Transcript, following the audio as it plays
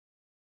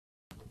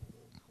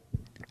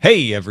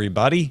Hey,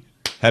 everybody.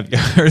 Have you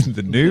heard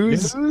the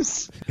news?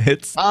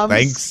 It's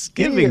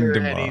Thanksgiving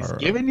tomorrow. And he's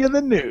giving you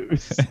the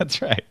news.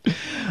 That's right.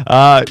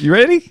 You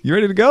ready? You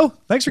ready to go?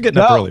 Thanks for getting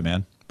up early,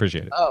 man.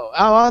 Appreciate it. Oh,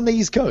 I'm on the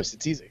East Coast.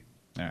 It's easy.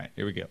 All right,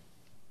 here we go.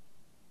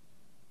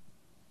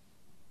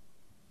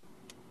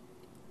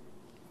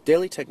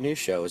 Daily Tech News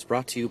Show is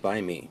brought to you by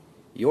me.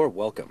 You're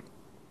welcome.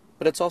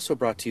 But it's also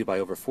brought to you by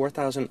over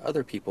 4,000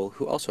 other people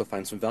who also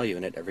find some value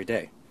in it every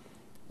day.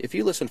 If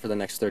you listen for the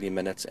next 30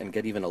 minutes and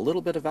get even a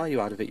little bit of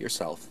value out of it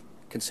yourself,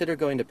 consider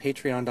going to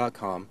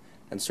patreon.com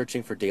and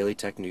searching for Daily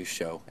Tech News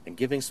Show and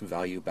giving some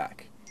value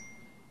back.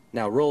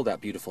 Now roll that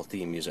beautiful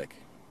theme music.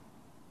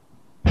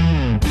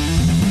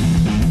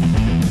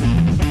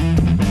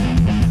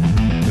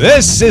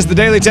 This is the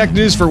Daily Tech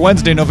News for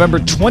Wednesday, November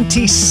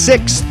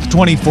 26th,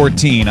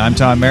 2014. I'm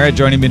Tom Merritt.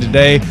 Joining me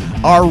today,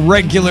 our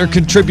regular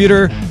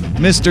contributor,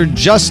 Mr.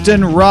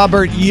 Justin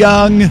Robert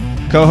Young,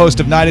 co-host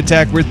of Night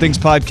Attack, Weird Things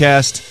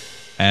Podcast,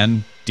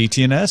 and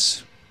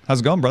DTNS.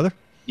 How's it going, brother?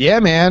 Yeah,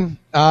 man.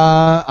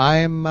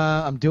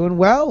 I'm doing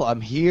well. I'm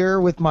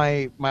here with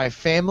my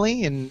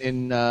family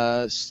in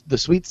the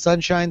sweet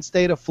sunshine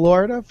state of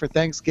Florida for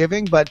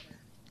Thanksgiving, but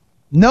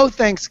no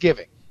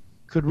Thanksgiving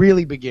could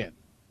really begin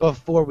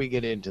before we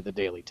get into the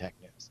Daily Tech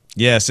News.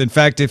 Yes. In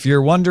fact, if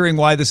you're wondering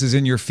why this is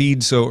in your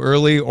feed so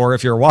early, or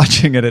if you're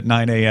watching it at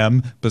 9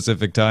 a.m.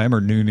 Pacific time or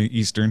noon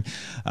Eastern,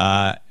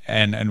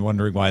 and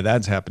wondering why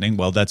that's happening,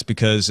 well, that's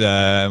because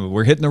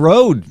we're hitting the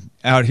road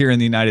out here in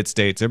the United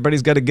States.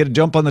 Everybody's got to get a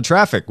jump on the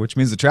traffic, which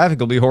means the traffic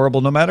will be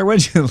horrible no matter when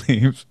you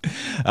leave.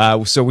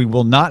 So we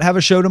will not have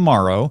a show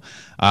tomorrow.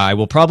 I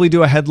will probably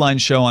do a headline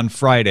show on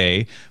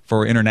Friday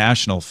for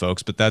international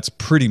folks, but that's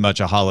pretty much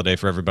a holiday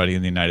for everybody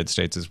in the United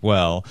States as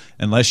well,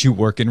 unless you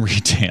work in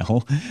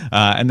retail.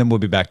 And then we'll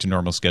be back to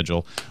normal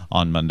schedule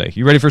on Monday.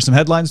 You ready for some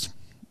headlines?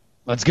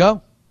 Let's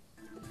go.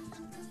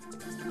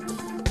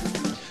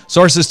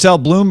 Sources tell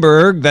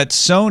Bloomberg that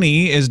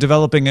Sony is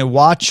developing a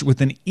watch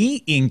with an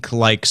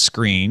e-ink-like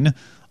screen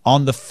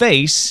on the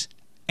face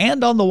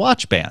and on the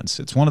watch bands.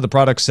 It's one of the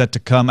products set to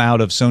come out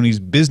of Sony's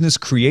business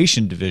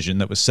creation division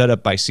that was set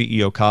up by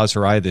CEO Kaz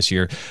Hirai this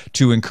year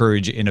to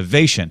encourage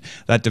innovation.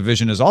 That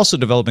division is also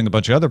developing a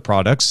bunch of other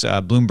products.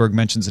 Bloomberg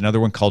mentions another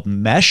one called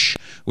Mesh,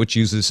 which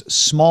uses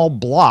small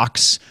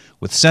blocks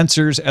with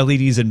sensors,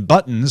 LEDs, and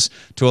buttons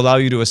to allow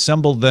you to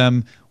assemble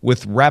them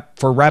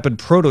for rapid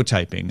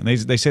prototyping. And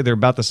they say they're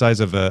about the size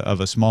of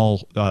a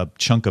small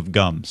chunk of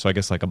gum, so I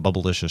guess like a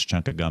bubblicious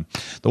chunk of gum.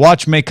 The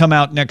watch may come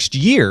out next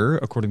year,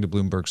 according to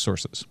Bloomberg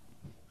sources.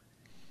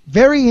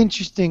 Very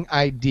interesting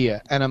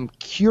idea, and I'm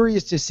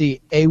curious to see,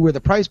 A, where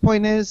the price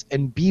point is,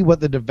 and B, what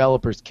the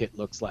developer's kit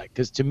looks like.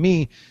 Because to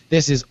me,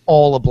 this is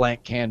all a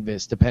blank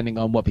canvas, depending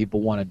on what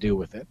people want to do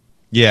with it.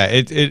 Yeah,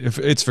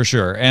 it's for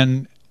sure.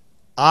 And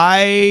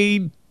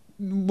I'm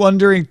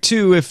wondering,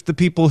 too, if the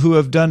people who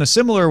have done a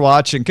similar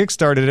watch and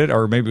kickstarted it,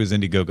 or maybe it was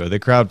Indiegogo, they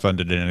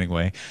crowdfunded it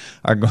anyway,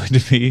 are going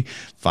to be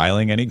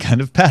filing any kind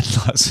of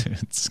patent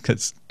lawsuits,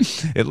 because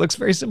it looks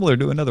very similar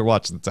to another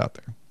watch that's out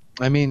there.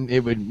 I mean,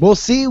 we'll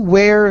see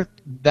where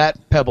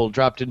that pebble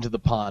dropped into the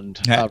pond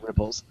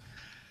ripples.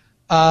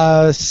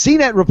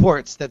 CNET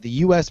reports that the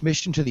U.S.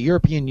 mission to the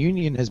European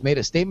Union has made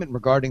a statement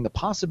regarding the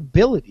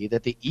possibility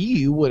that the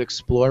EU would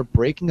explore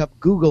breaking up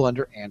Google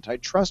under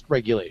antitrust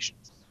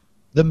regulations.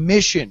 The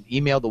mission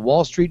emailed the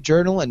Wall Street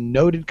Journal and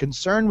noted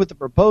concern with the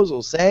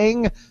proposal,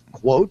 saying,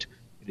 quote,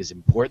 "It is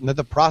important that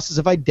the process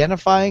of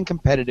identifying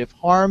competitive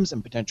harms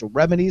and potential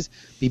remedies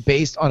be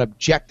based on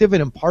objective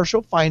and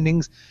impartial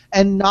findings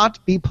and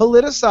not be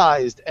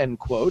politicized," end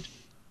quote.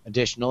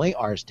 Additionally,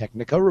 Ars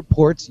Technica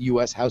reports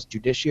U.S. House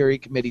Judiciary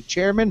Committee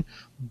Chairman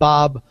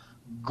Bob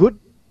Gutale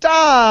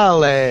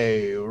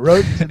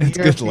wrote to the It's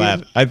good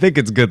lat. I think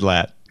it's good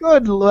lat.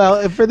 Good,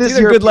 well, for this it's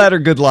either good lat or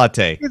good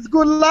latte. It's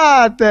good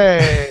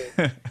latte.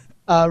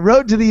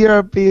 Wrote to the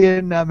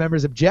European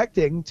members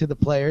objecting to the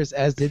players,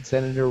 as did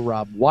Senator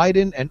Rob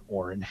Wyden and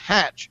Orrin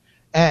Hatch,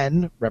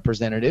 and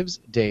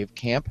Representatives Dave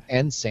Camp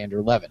and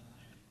Sander Levin.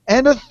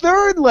 And a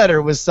third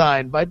letter was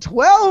signed by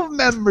 12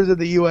 members of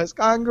the U.S.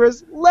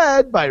 Congress,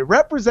 led by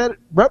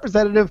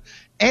Representative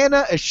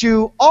Anna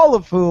Eshoo, all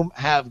of whom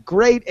have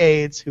great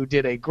aides who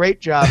did a great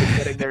job in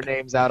getting their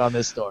names out on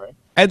this story.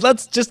 And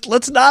let's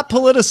not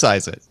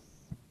politicize it,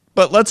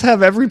 but let's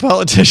have every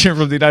politician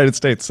from the United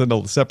States send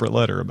a separate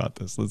letter about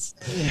this.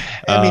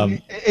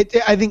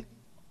 I think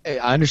I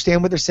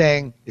understand what they're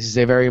saying. This is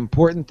a very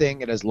important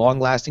thing. It has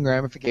long-lasting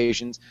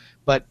ramifications,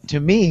 but to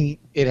me,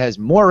 it has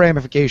more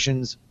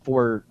ramifications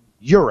for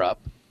Europe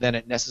than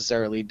it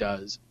necessarily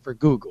does for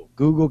Google.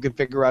 Google can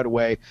figure out a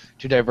way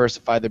to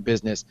diversify their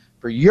business.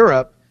 For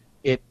Europe,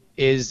 it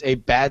is a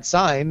bad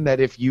sign that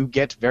if you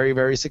get very,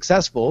 very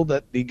successful,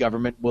 that the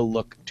government will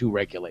look to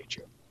regulate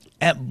you.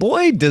 And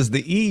boy, does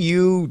the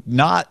EU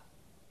not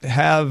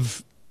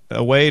have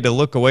a way to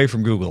look away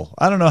from Google.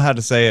 I don't know how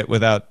to say it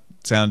without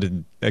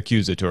sounded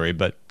accusatory,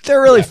 but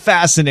they're really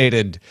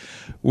fascinated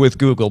with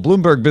Google.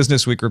 Bloomberg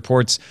Businessweek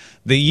reports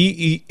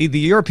the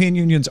European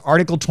Union's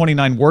Article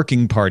 29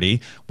 Working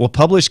Party will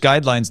publish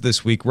guidelines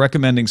this week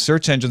recommending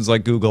search engines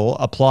like Google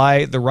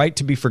apply the right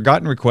to be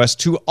forgotten request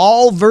to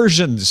all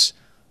versions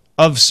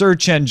of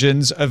search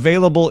engines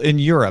available in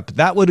Europe.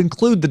 That would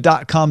include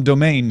the .com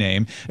domain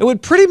name. It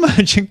would pretty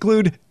much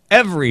include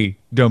every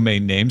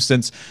domain name,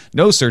 since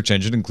no search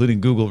engine,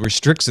 including Google,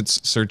 restricts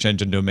its search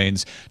engine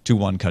domains to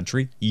one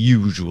country,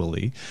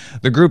 usually.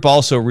 The group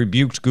also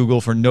rebuked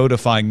Google for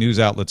notifying news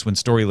outlets when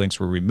story links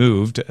were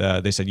removed.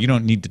 They said, you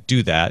don't need to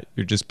do that.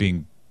 You're just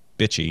being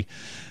bitchy.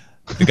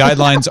 The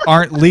guidelines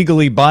aren't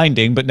legally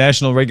binding, but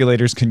national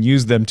regulators can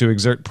use them to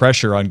exert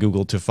pressure on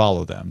Google to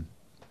follow them.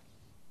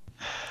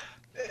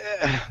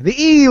 The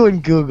EU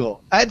and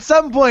Google. At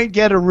some point,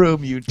 get a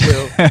room, you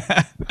two.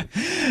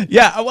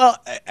 Yeah, well,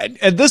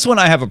 and this one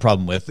I have a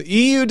problem with. The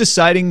EU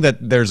deciding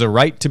that there's a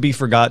right to be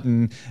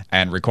forgotten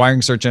and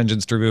requiring search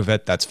engines to remove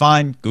it, that's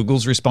fine.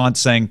 Google's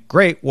response saying,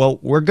 great, well,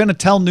 we're going to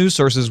tell news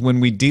sources when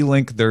we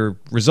delink their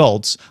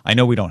results. I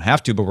know we don't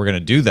have to, but we're going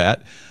to do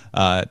that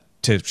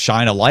to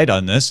shine a light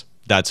on this.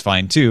 That's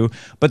fine too.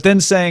 But then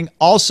saying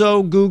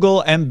also Google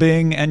and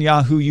Bing and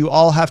Yahoo, you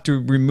all have to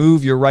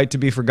remove your right to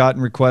be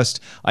forgotten request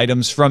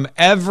items from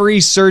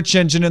every search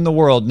engine in the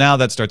world. Now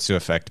that starts to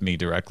affect me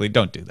directly.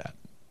 Don't do that.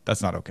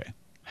 That's not okay.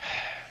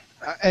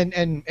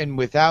 And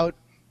without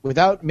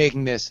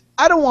making this,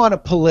 I don't want to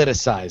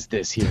politicize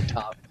this here,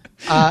 Tom.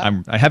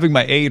 I'm having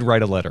my aide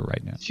write a letter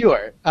right now.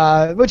 Sure,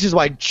 which is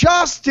why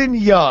Justin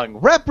Young,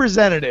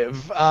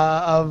 representative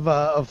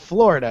of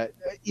Florida,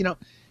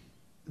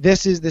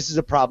 This is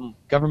a problem.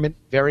 Government,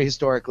 very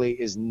historically,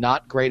 is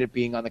not great at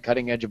being on the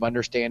cutting edge of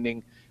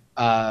understanding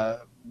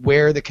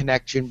where the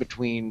connection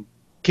between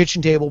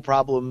kitchen table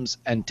problems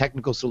and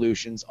technical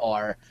solutions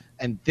are.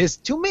 And this,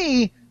 to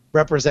me,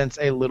 represents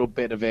a little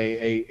bit of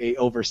a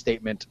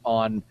overstatement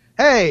on,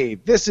 hey,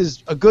 this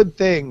is a good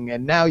thing,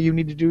 and now you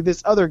need to do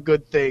this other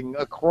good thing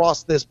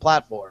across this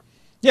platform.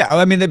 Yeah,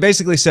 I mean, they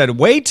basically said,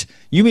 wait,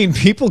 you mean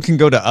people can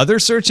go to other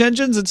search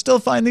engines and still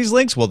find these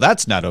links? Well,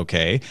 that's not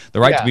okay.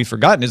 The right to be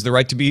forgotten is the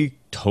right to be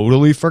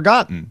totally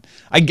forgotten.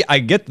 I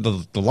get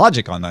the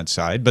logic on that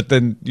side, but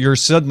then you're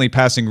suddenly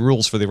passing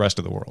rules for the rest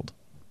of the world.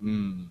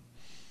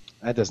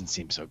 That doesn't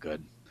seem so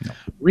good. No.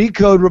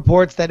 Recode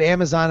reports that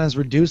Amazon has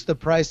reduced the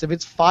price of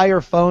its Fire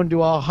phone to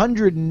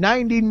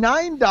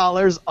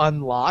 $199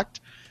 unlocked,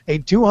 a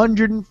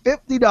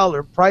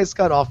 $250 price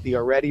cut off the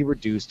already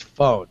reduced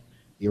phone.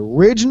 The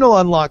original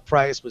unlock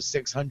price was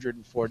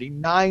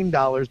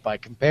 $649 by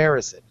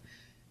comparison.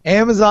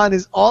 Amazon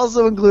is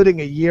also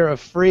including a year of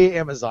free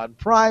Amazon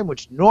Prime,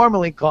 which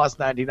normally costs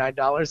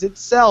 $99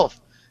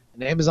 itself.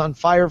 An Amazon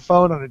Fire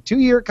phone on a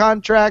 2-year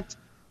contract,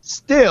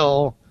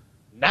 still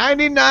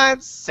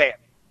 99 cents.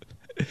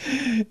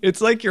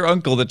 It's like your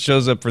uncle that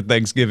shows up for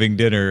Thanksgiving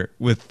dinner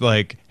with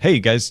like, hey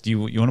guys, do you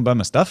want to buy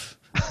my stuff?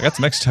 I got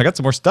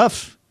some more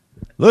stuff.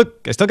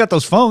 Look, I still got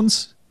those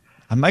phones.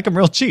 I make them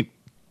real cheap.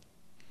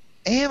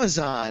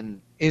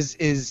 Amazon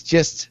is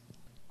just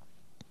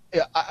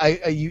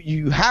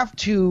you have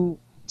to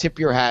tip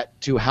your hat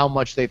to how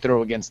much they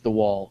throw against the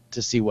wall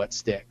to see what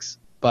sticks.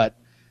 But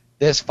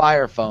this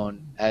Fire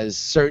phone has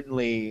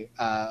certainly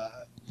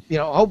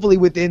hopefully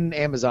within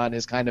Amazon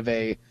is kind of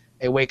a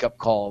wake-up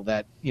call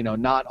that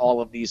not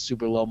all of these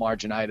super low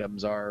margin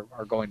items are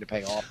going to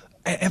pay off.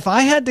 If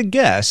I had to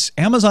guess,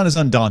 Amazon is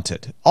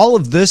undaunted. All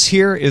of this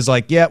here is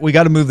like, yeah, we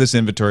got to move this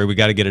inventory. We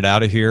got to get it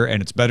out of here,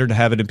 and it's better to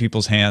have it in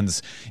people's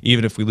hands,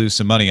 even if we lose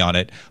some money on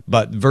it.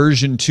 But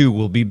version 2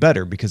 will be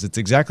better because it's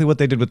exactly what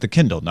they did with the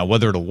Kindle. Now,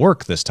 whether it'll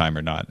work this time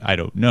or not, I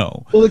don't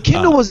know. Well, the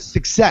Kindle was a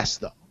success,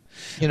 though.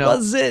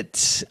 Was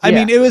it? I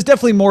mean, it was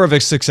definitely more of a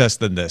success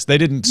than this. They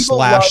didn't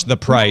slash the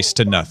price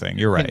to nothing.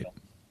 You're right.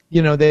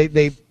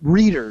 They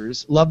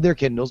readers love their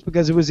Kindles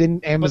because it was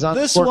in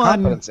Amazon's core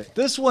competency.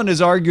 This one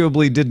is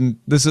arguably didn't.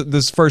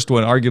 This first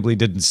one arguably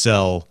didn't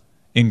sell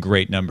in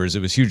great numbers. It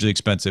was hugely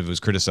expensive. It was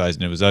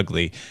criticized and it was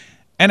ugly.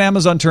 And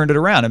Amazon turned it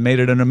around and made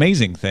it an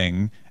amazing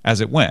thing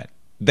as it went.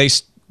 They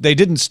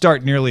didn't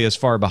start nearly as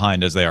far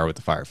behind as they are with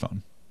the Fire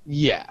phone.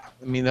 Yeah,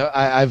 I mean,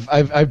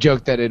 I've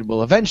joked that it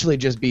will eventually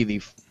just be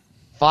the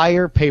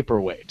Fire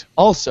paperweight.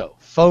 Also,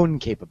 phone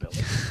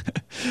capability.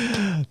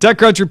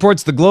 TechCrunch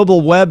reports the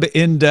Global Web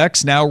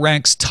Index now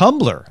ranks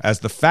Tumblr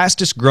as the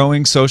fastest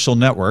growing social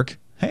network.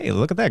 Hey,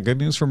 look at that. Good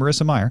news from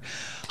Marissa Meyer.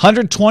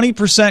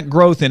 120%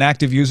 growth in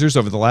active users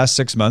over the last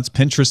 6 months.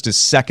 Pinterest is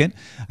second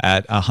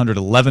at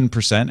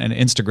 111%, and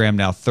Instagram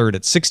now third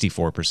at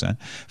 64%.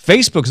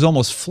 Facebook is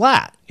almost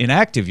flat in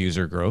active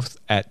user growth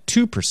at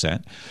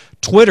 2%.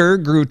 Twitter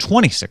grew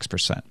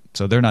 26%.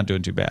 So they're not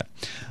doing too bad.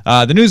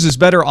 The news is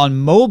better on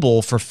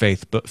mobile for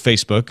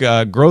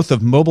Facebook. Growth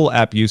of mobile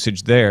app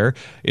usage there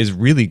is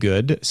really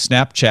good.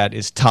 Snapchat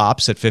is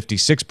tops at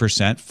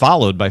 56%,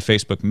 followed by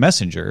Facebook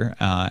Messenger,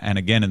 and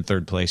again in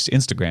third place,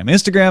 Instagram.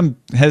 Instagram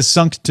has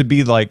sunk to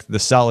be like the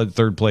solid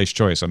third place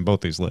choice on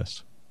both these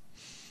lists.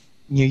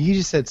 You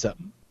just said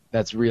something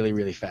that's really,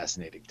 really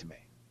fascinating to me,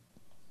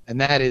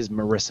 and that is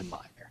Marissa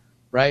Meyer.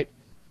 right?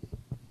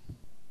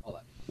 Hold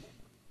on.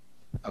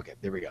 Okay,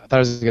 there we go. I thought I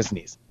was going to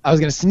sneeze. I was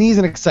going to sneeze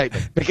in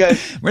excitement because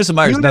Marissa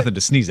Meyer's nothing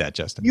to sneeze at,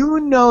 Justin. you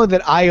know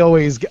that I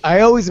always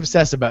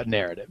obsess about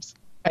narratives.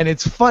 And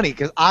it's funny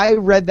because I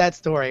read that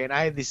story and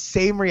I had the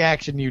same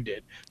reaction you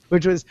did,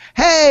 which was,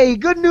 hey,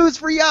 good news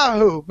for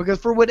Yahoo. Because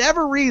for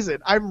whatever reason,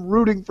 I'm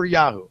rooting for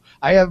Yahoo.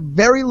 I have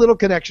very little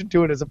connection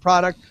to it as a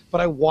product,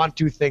 but I want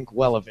to think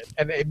well of it.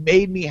 And it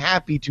made me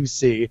happy to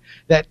see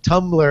that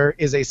Tumblr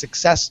is a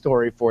success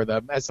story for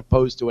them as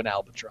opposed to an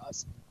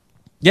albatross.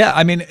 Yeah,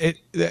 I mean,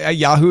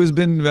 Yahoo has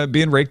been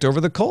being raked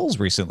over the coals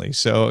recently.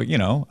 So, you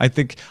know, I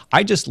think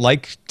I just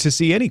like to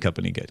see any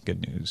company get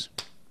good news.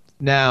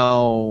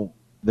 Now,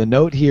 the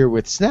note here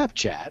with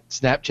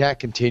Snapchat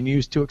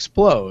continues to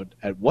explode.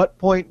 At what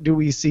point do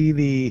we see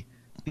the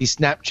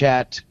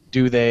Snapchat?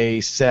 Do they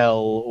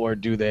sell or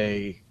do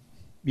they,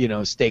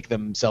 stake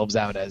themselves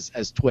out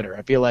as Twitter?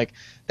 I feel like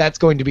that's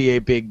going to be a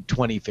big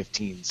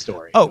 2015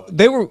 story. Oh,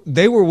 they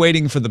were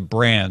waiting for the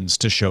brands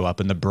to show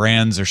up, and the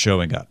brands are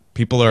showing up.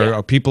 People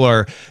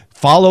are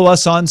follow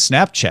us on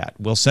Snapchat.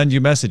 We'll send you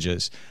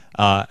messages,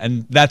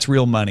 and that's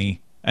real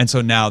money. And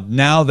so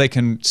now they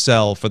can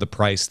sell for the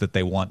price that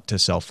they want to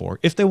sell for,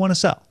 if they want to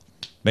sell.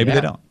 Maybe they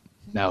don't.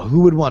 Now,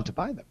 who would want to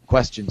buy them?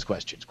 Questions.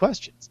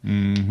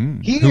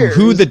 Mm-hmm.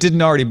 Who that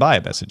didn't already buy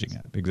a messaging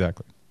app?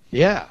 Exactly.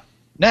 Yeah.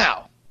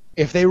 Now,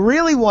 if they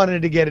really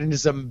wanted to get into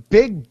some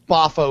big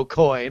boffo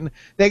coin,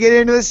 they get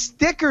into the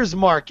stickers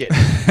market.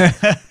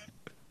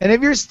 And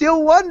if you're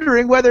still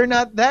wondering whether or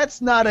not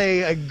that's not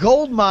a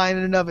gold mine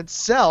in and of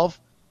itself,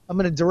 I'm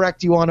going to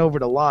direct you on over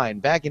to Line.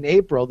 Back in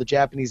April, the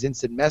Japanese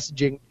instant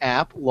messaging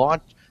app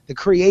launched the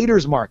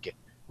creators market,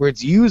 where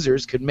its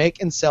users could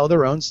make and sell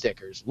their own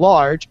stickers,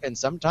 large and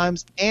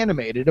sometimes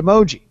animated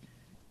emoji.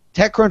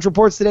 TechCrunch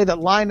reports today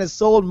that Line has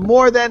sold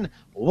more than,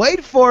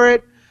 wait for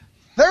it,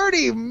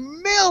 30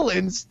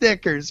 million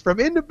stickers from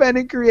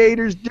independent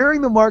creators during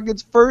the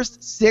market's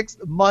first 6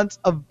 months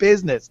of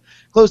business.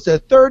 Close to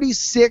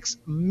 36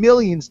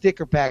 million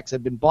sticker packs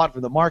have been bought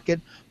from the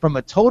market from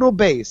a total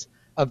base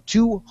of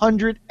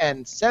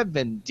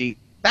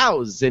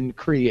 270,000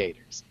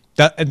 creators.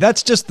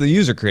 That's just the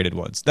user-created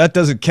ones. That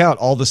doesn't count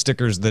all the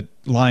stickers that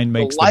Line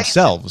makes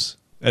themselves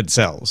and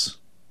sells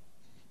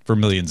for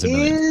millions and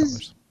millions of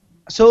dollars.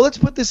 So let's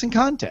put this in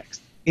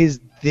context. Is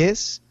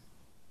this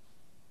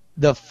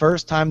the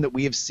first time that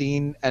we have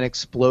seen an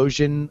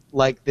explosion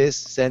like this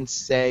since,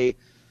 say,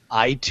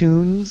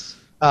 iTunes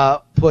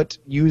put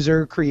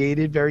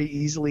user-created very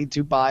easily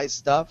to buy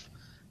stuff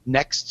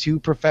next to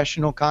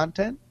professional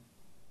content?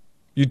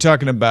 You're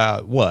talking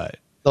about what?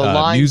 The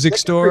Line music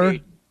store?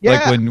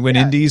 Yeah, like when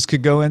indies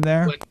could go in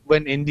there?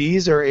 When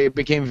indies, or it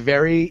became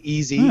very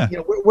easy. Yeah.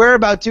 We're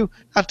about to,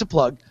 not to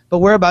plug, but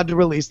we're about to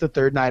release the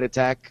third Night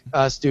Attack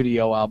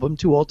studio album,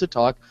 Too Old to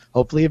Talk,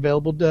 hopefully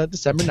available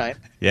December 9th.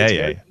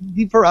 It's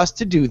easy for us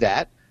to do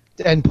that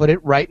and put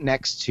it right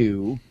next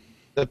to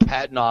the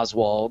Patton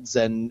Oswalds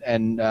and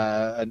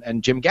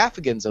Jim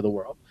Gaffigans of the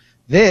world.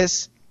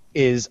 This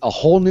is a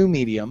whole new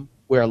medium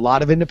where a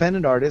lot of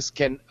independent artists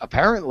can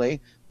apparently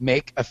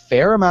make a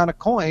fair amount of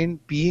coin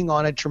being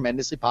on a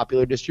tremendously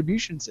popular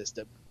distribution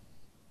system.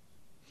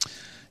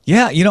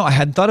 Yeah, I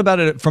hadn't thought about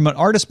it from an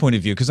artist point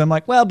of view, because I'm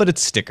like, well, but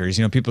it's stickers.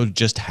 People are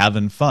just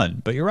having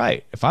fun. But you're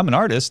right. If I'm an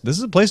artist, this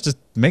is a place to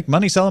make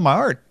money selling my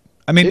art.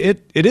 I mean,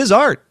 it is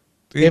art.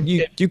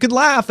 You can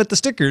laugh at the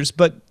stickers,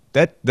 but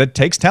that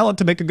takes talent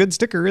to make a good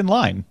sticker in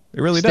Line.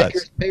 It really does.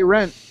 Stickers pay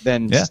rent,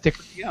 then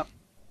stickers me up.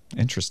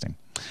 Interesting.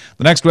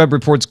 The next web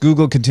reports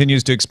Google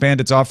continues to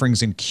expand its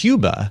offerings in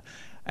Cuba.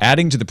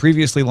 Adding to the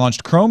previously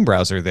launched Chrome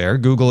browser there,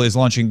 Google is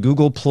launching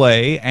Google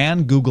Play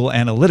and Google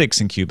Analytics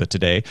in Cuba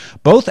today.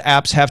 Both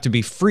apps have to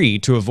be free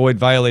to avoid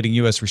violating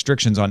U.S.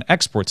 restrictions on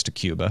exports to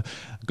Cuba.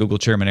 Google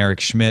Chairman Eric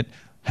Schmidt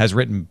has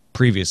written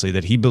previously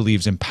that he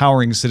believes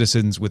empowering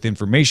citizens with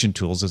information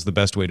tools is the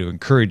best way to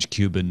encourage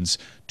Cubans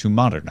to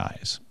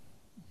modernize.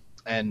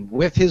 And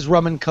with his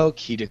rum and coke,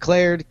 he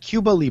declared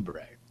Cuba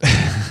Libre.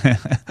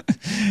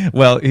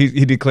 Well,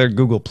 he declared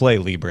Google Play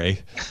Libre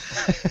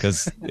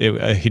because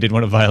he didn't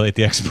want to violate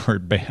the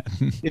export ban.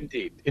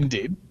 Indeed.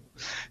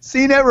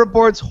 CNET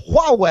reports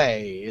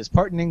Huawei is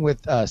partnering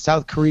with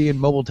South Korean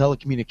mobile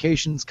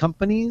telecommunications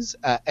companies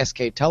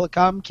SK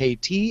Telecom,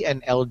 KT,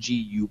 and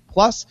LGU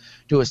Plus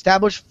to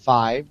establish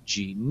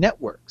 5G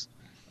networks.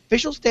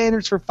 Official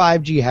standards for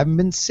 5G haven't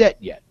been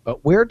set yet,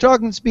 but we're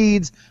talking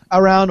speeds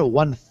around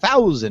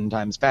 1,000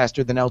 times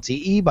faster than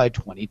LTE by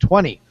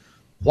 2020.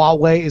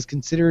 Huawei is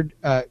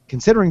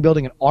considering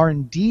building an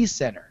R&D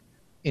center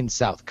in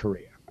South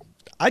Korea.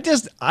 I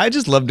just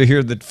love to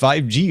hear that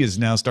 5G is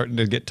now starting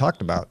to get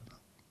talked about.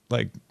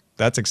 Like,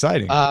 that's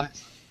exciting.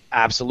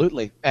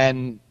 Absolutely.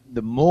 And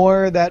the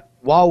more that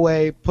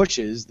Huawei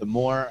pushes, the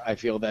more I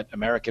feel that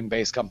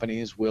American-based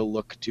companies will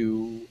look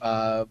to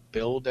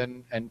build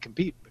and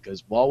compete,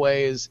 because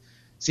Huawei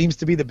seems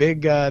to be the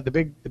big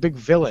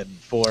villain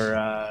for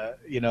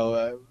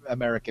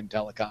American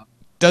telecom.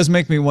 Does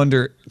make me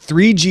wonder.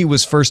 3G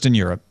was first in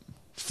Europe,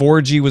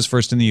 4G was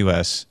first in the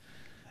US,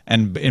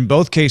 And in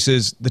both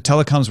cases, the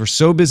telecoms were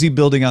so busy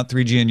building out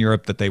 3G in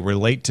Europe that they were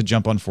late to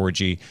jump on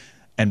 4G.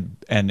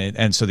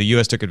 And so the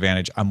U.S. took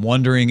advantage. I'm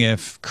wondering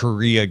if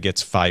Korea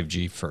gets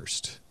 5G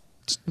first.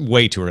 It's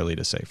way too early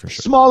to say for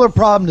sure. Smaller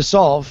problem to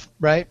solve,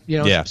 right? You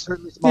know, Yeah.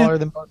 certainly smaller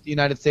than both the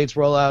United States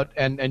rollout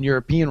and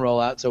European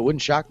rollout, so it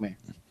wouldn't shock me.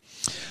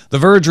 The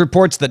Verge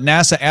reports that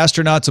NASA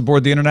astronauts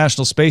aboard the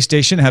International Space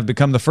Station have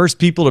become the first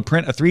people to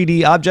print a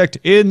 3D object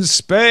in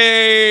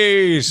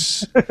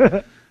space.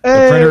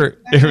 The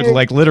printer,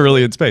 like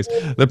literally in space.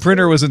 The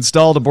printer was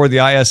installed aboard the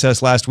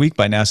ISS last week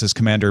by NASA's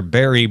commander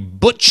Barry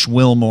Butch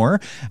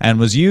Wilmore and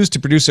was used to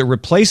produce a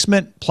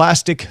replacement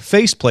plastic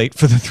faceplate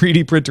for the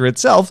 3D printer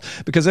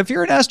itself, because if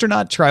you're an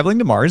astronaut traveling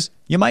to Mars,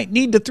 you might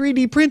need to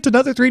 3D print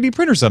another 3D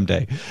printer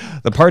someday.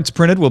 The parts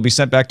printed will be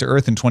sent back to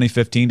Earth in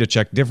 2015 to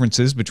check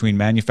differences between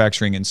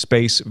manufacturing in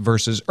space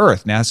versus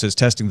Earth. NASA is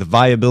testing the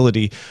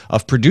viability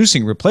of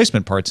producing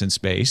replacement parts in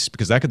space,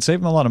 because that could save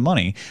them a lot of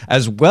money,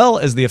 as well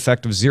as the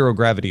effect of zero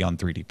gravity on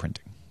 3D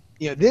printing.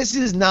 You know, this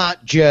is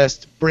not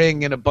just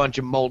bringing a bunch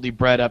of moldy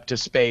bread up to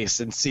space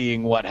and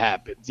seeing what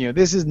happens. You know,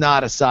 this is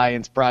not a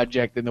science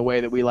project in the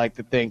way that we like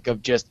to think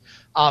of, just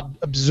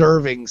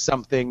observing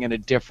something in a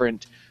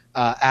different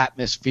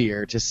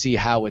atmosphere to see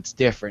how it's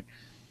different.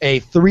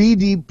 A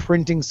 3D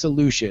printing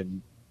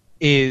solution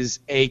is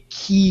a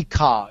key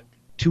cog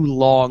to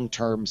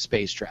long-term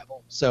space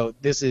travel. So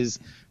this is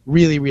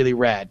really, really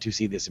rad to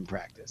see this in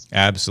practice.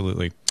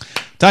 Absolutely.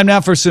 Time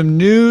now for some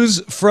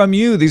news from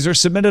you. These are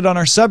submitted on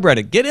our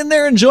subreddit. Get in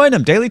there and join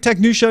them.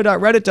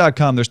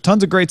 dailytechnewsshow.reddit.com. There's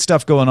tons of great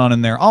stuff going on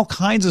in there. All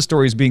kinds of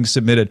stories being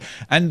submitted.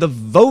 And the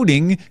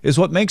voting is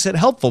what makes it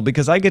helpful,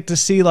 because I get to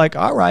see, like,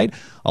 all right,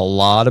 a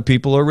lot of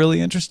people are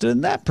really interested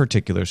in that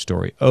particular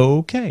story.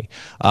 Okay.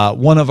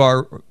 One of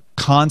our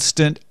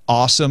constant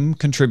awesome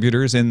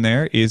contributors in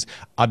there is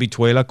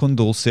Abituela con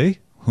Dulce,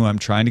 who I'm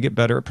trying to get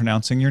better at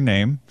pronouncing your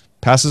name.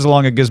 Passes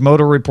along a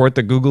Gizmodo report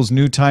that Google's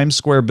new Times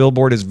Square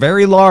billboard is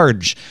very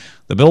large.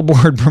 The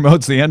billboard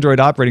promotes the Android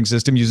operating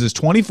system, uses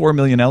 24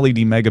 million LED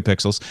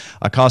megapixels,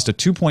 a cost of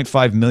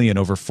 $2.5 million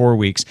over 4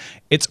 weeks.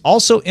 It's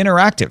also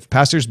interactive.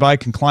 Passersby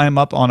can climb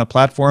up on a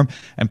platform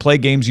and play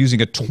games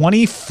using a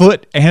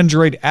 20-foot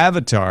Android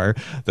avatar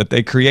that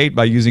they create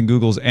by using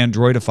Google's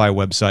Androidify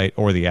website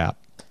or the app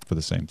for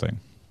the same thing.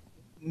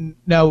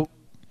 Now,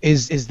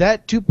 is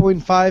that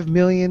 2.5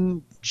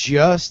 million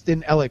just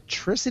in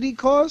electricity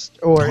cost,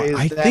 or is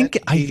I think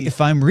if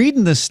I'm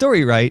reading this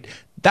story right,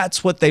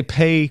 that's what they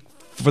pay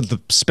for the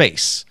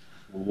space.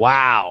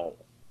 Wow.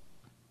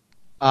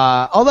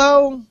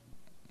 Although,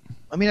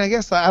 I mean, I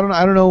guess I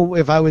don't know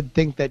if I would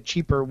think that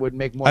cheaper would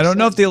make more sense. I don't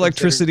know if the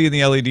electricity and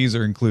the LEDs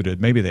are included.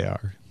 Maybe they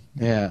are.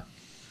 Yeah.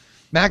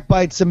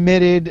 MacByte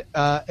submitted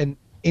an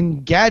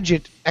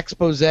Engadget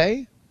expose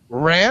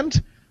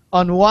rant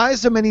on why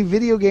so many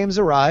video games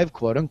arrive,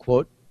 quote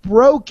unquote,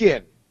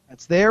 broken.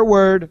 That's their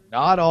word,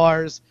 not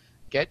ours.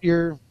 Get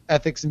your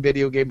ethics and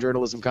video game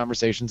journalism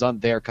conversations on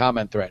their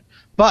comment thread.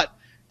 But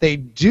they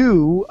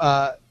do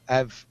a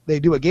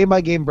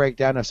game-by-game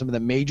breakdown of some of the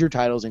major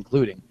titles,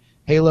 including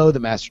Halo, the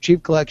Master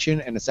Chief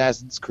Collection, and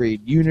Assassin's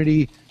Creed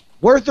Unity.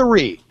 Worth a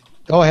read.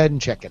 Go ahead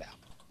and check it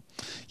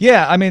out.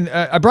 Yeah, I mean,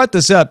 I brought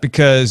this up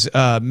because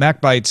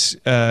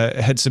MacBytes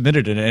had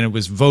submitted it, and it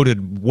was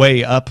voted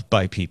way up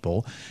by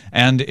people,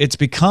 and it's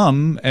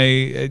become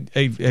a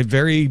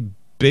very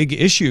big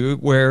issue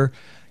where,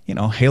 you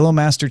know, Halo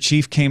Master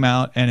Chief came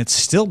out and it's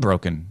still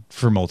broken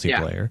for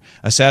multiplayer. Yeah.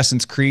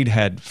 Assassin's Creed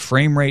had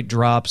frame rate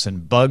drops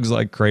and bugs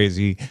like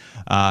crazy,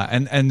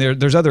 and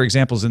there's other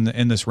examples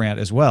in this rant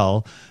as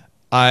well.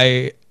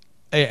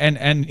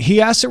 And he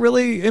asked a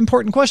really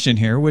important question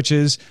here, which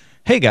is,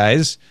 hey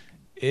guys,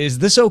 is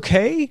this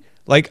okay?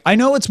 Like, I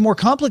know it's more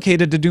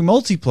complicated to do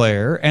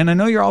multiplayer, and I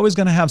know you're always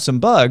going to have some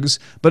bugs,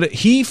 but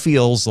he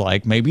feels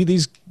like maybe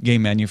these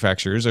game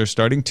manufacturers are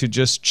starting to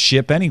just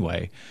ship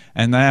anyway,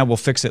 and then we'll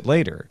fix it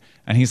later.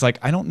 And he's like,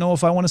 I don't know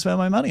if I want to spend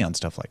my money on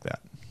stuff like that.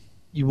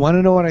 You want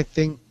to know what I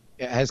think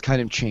has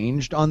kind of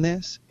changed on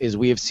this? Is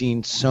we have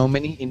seen so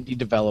many indie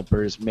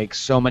developers make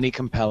so many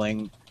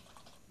compelling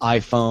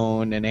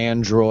iPhone and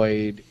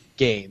Android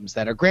games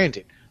that are,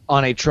 granted,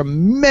 on a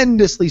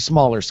tremendously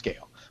smaller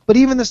scale. But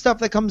even the stuff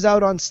that comes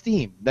out on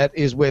Steam that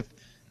is with,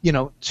 you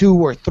know, 2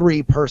 or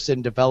 3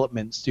 person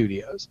development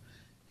studios,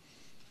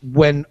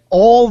 when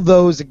all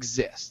those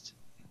exist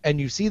and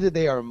you see that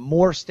they are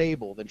more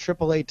stable than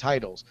AAA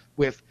titles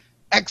with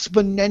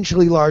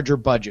exponentially larger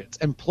budgets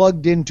and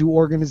plugged into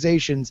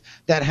organizations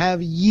that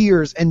have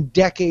years and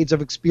decades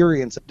of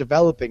experience of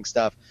developing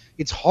stuff,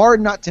 it's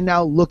hard not to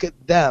now look at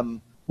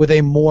them with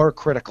a more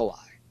critical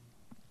eye.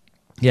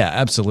 Yeah,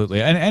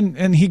 absolutely.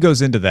 And he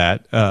goes into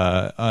that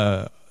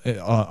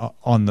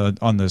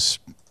on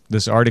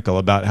this article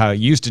about how it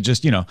used to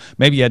just, you know,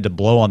 maybe you had to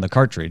blow on the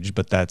cartridge,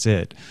 but that's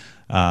it.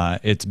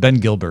 It's Ben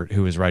Gilbert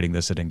who is writing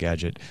this at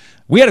Engadget.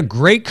 We had a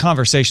great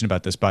conversation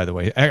about this, by the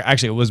way.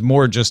 Actually, it was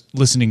more just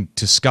listening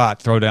to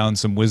Scott throw down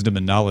some wisdom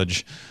and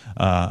knowledge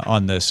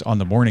on this on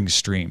the morning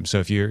stream. So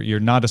if you're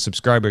not a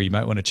subscriber, you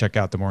might want to check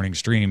out the morning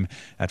stream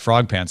at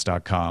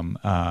frogpants.com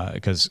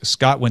because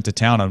Scott went to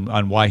town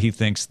on why he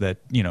thinks that,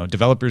 you know,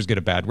 developers get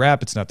a bad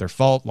rap. It's not their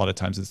fault. A lot of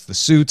times it's the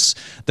suits.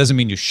 Doesn't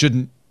mean you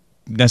shouldn't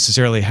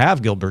necessarily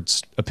have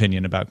Gilbert's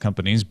opinion about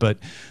companies, but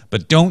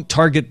don't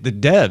target the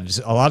devs.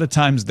 A lot of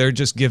times they're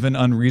just given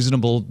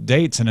unreasonable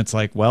dates, and it's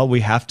like, well, we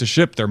have to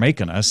ship. They're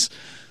making us,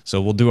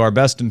 so we'll do our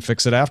best and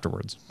fix it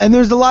afterwards. And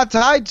there's a lot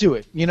tied to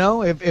it. You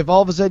know, if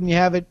all of a sudden you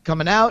have it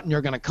coming out and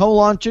you're going to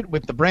co-launch it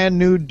with the brand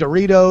new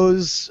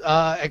Doritos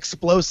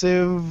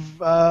explosive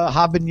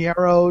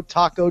habanero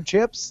taco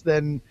chips,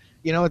 then,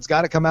 you know, it's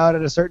got to come out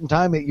at a certain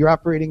time. You're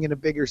operating in a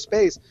bigger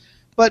space.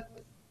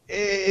 But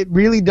it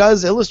really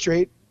does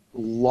illustrate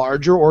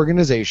larger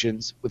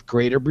organizations with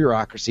greater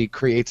bureaucracy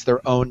creates their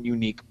own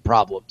unique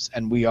problems,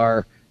 and we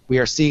are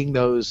seeing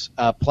those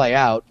play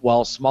out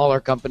while smaller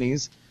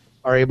companies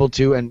are able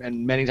to,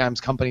 and many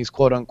times companies,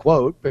 quote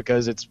unquote,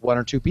 because it's one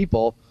or two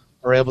people,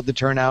 are able to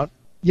turn out,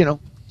 you know,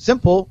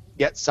 simple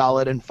yet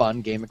solid and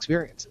fun game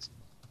experiences.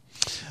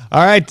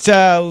 All right,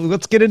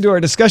 let's get into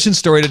our discussion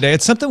story today.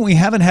 It's something we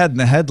haven't had in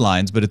the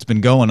headlines, but it's been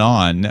going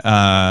on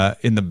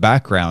in the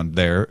background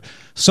there.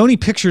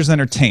 Sony Pictures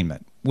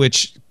Entertainment,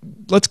 which,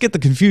 let's get the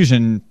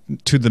confusion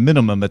to the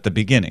minimum at the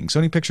beginning.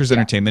 Sony Pictures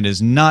Entertainment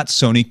is not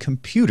Sony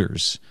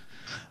Computers.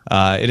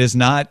 It is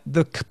not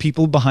the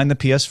people behind the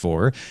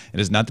PS4. It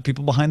is not the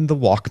people behind the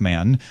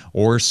Walkman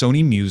or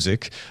Sony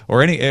Music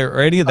or any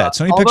of that.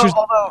 Sony Pictures.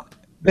 Although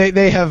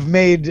they have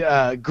made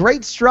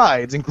great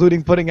strides,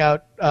 including putting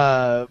out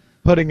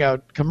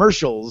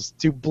commercials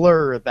to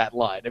blur that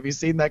line. Have you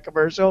seen that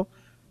commercial?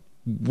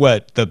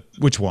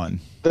 Which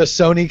one? The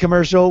Sony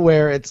commercial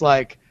where it's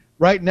like,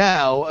 right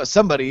now,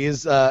 somebody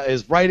is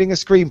writing a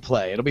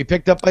screenplay. It'll be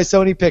picked up by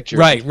Sony Pictures.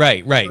 Right.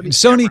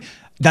 Sony.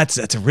 That's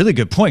a really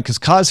good point, because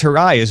Kaz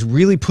Hirai is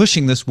really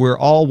pushing this. We're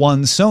all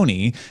one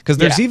Sony, because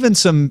there's even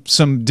some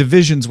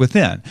divisions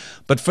within.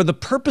 But for the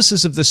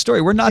purposes of this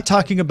story, we're not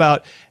talking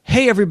about,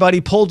 hey,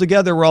 everybody pull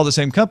together, we're all the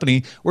same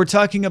company. We're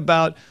talking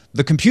about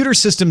the computer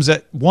systems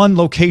at one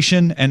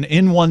location and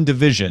in one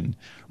division,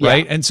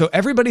 right? And so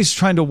everybody's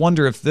trying to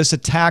wonder if this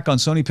attack on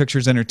Sony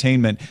Pictures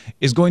Entertainment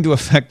is going to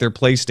affect their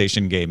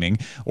PlayStation gaming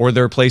or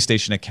their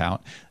PlayStation account.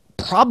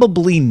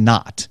 Probably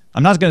not.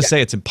 I'm not going to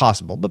say it's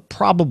impossible, but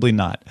probably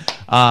not.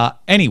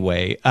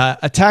 Anyway,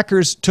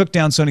 attackers took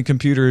down Sony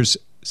Computers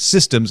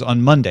systems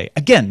on Monday.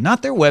 Again,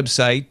 not their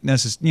website,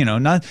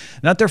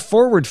 not their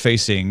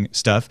forward-facing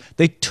stuff.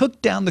 They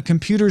took down the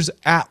computers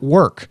at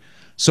work.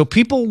 So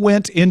people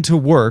went into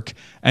work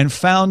and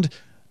found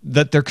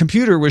that their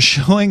computer was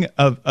showing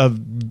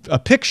a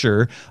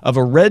picture of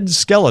a red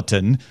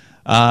skeleton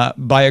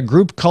by a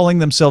group calling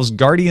themselves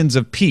Guardians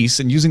of Peace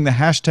and using the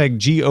hashtag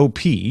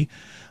GOP.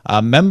 A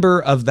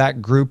member of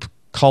that group,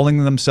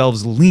 calling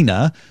themselves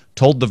Lena,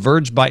 told The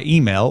Verge by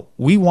email,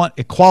 "We want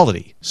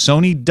equality.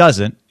 Sony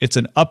doesn't. It's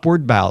an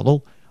upward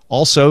battle.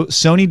 Also,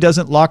 Sony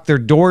doesn't lock their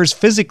doors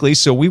physically,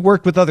 so we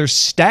worked with other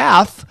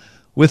staff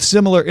with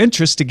similar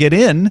interests to get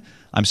in.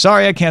 I'm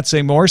sorry, I can't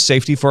say more.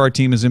 Safety for our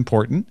team is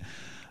important."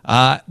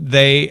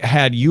 They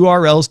had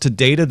URLs to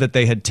data that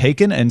they had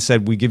taken and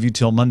said, "We give you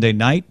till Monday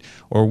night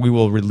or we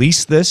will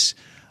release this."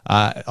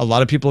 A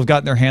lot of people have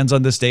gotten their hands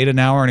on this data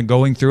now and are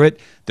going through it.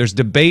 There's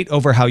debate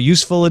over how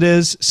useful it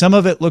is. Some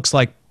of it looks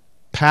like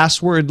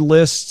password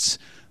lists,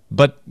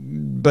 but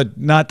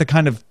not the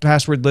kind of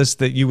password list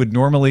that you would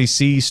normally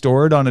see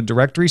stored on a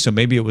directory. So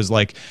maybe it was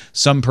like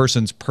some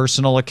person's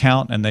personal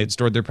account and they'd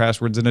stored their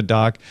passwords in a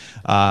doc.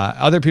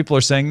 Other people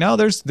are saying, no,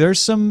 there's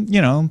some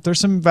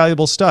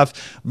valuable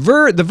stuff.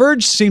 The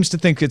Verge seems to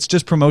think it's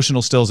just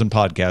promotional stills and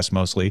podcasts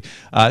mostly.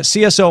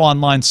 CSO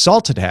Online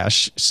Salted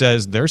Hash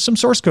says there's some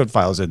source code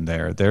files in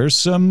there. There's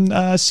some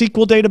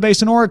SQL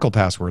database and Oracle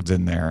passwords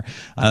in there.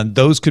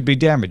 Those could be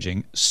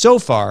damaging. So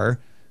far,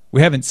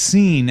 we haven't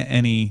seen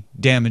any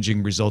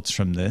damaging results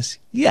from this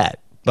yet,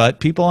 but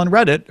people on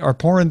Reddit are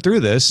pouring through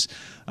this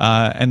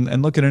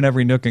and looking at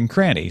every nook and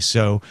cranny.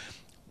 So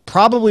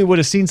probably would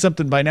have seen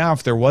something by now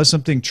if there was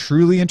something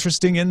truly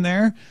interesting in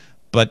there,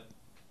 but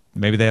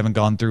maybe they haven't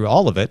gone through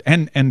all of it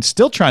and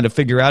still trying to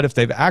figure out if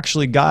they've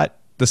actually got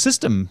the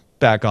system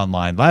back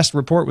online. Last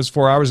report was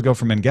 4 hours ago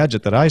from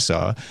Engadget that I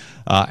saw,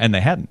 and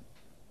they hadn't.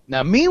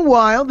 Now,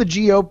 meanwhile, the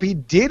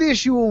GOP did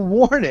issue a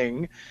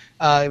warning.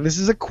 This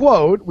is a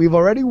quote. "We've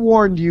already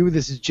warned you.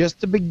 This is just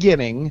the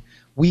beginning.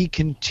 We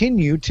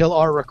continue till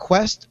our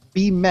request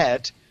be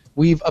met.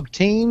 We've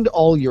obtained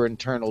all your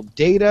internal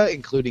data,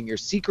 including your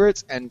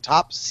secrets and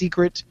top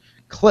secret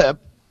clip.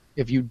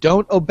 If you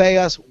don't obey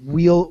us,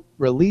 we'll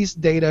release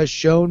data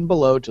shown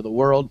below to the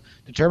world.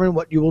 Determine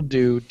what you will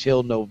do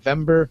till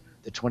November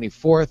the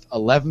 24th,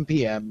 11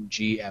 p.m.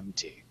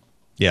 GMT."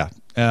 Yeah.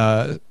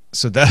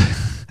 So that...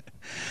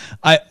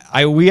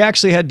 we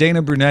actually had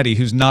Dana Brunetti,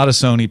 who's not a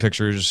Sony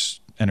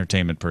Pictures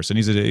entertainment person.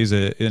 He's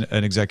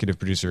an executive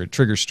producer at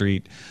Trigger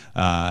Street,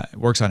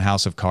 works on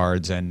House of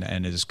Cards,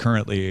 and is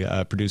currently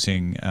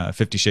producing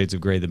 50 Shades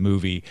of Grey, the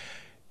movie.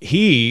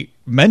 He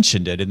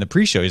mentioned it in the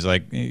pre-show. He's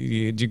like,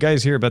 "Did you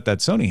guys hear about that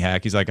Sony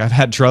hack?" He's like, "I've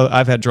had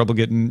trouble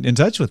getting in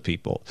touch with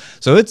people."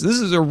 So this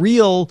is a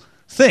real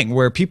thing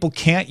where people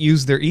can't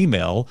use their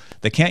email.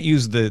 They can't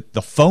use the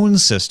phone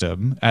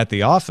system at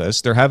the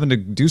office. They're having to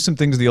do some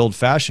things the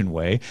old-fashioned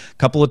way. A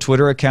couple of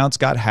Twitter accounts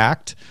got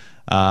hacked.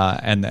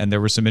 And there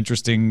was some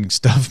interesting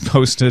stuff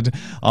posted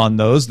on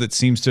those that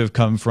seems to have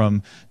come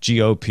from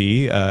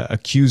GOP,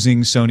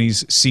 accusing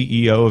Sony's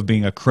CEO of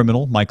being a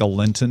criminal, Michael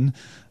Linton.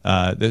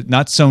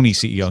 Not Sony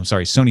CEO, I'm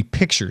sorry, Sony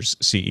Pictures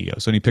CEO,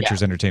 Sony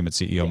Pictures Entertainment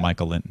CEO,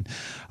 Michael Linton.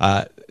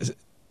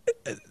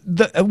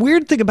 The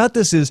weird thing about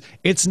this is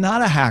it's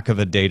not a hack of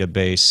a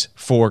database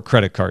for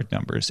credit card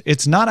numbers.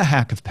 It's not a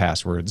hack of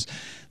passwords.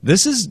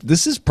 This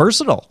is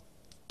personal.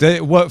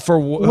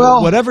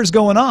 Whatever's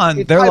going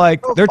on,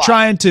 they're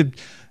trying to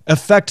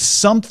affect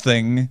some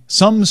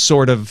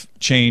sort of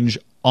change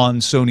on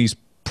Sony's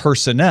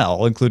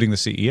personnel, including the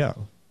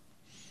CEO.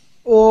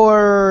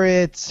 Or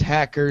it's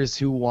hackers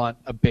who want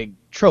a big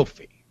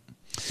trophy,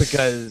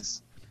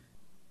 because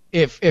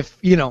if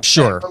you know,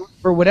 sure,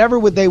 for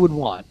whatever they would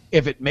want,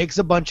 if it makes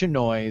a bunch of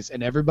noise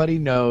and everybody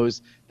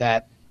knows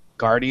that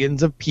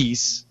Guardians of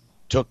Peace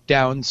took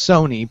down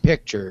Sony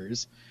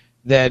Pictures,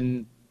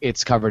 then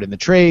it's covered in the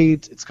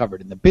trades, it's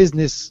covered in the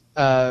business,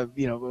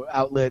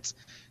 outlets,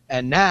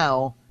 and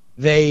now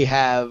they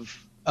have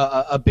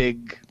a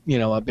big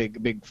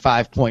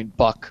 5-point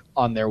buck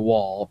on their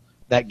wall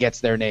that gets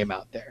their name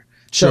out there.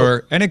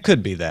 Sure, so, and it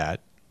could be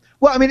that.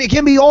 Well, I mean, it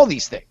can be all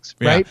these things,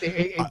 right? Yeah.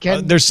 It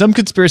can. There's some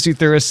conspiracy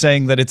theorists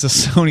saying that it's a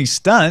Sony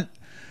stunt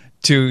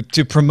to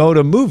promote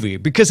a movie,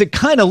 because it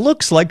kind of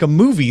looks like a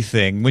movie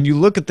thing. When you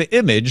look at the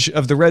image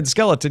of the red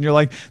skeleton, you're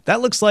like,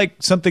 that looks like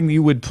something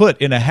you would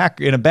put in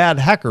a bad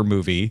hacker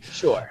movie.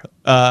 Sure.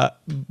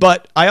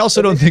 But I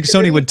also don't think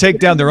Sony would take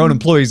down their own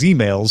employees'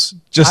 emails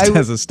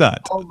as a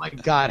stunt. Oh my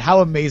God, how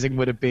amazing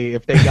would it be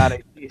if they got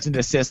a cease and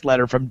desist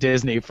letter from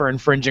Disney for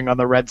infringing on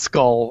the Red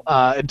Skull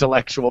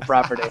intellectual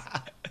property?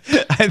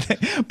 I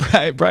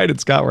think Brian and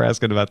Scott were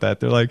asking about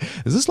that. They're like,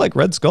 "Is this like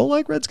Red Skull?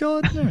 Like Red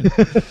Skull?"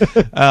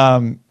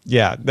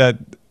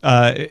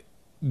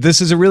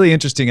 This is a really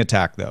interesting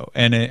attack, though,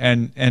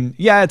 and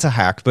yeah, it's a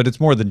hack, but it's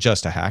more than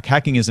just a hack.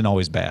 Hacking isn't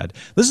always bad.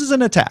 This is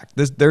an attack.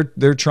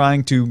 They're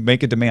trying to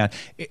make a demand.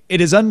 It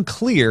is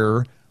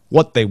unclear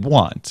what they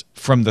want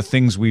from the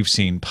things we've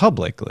seen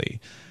publicly.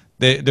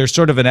 There's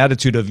sort of an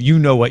attitude of, you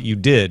know what you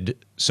did,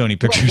 Sony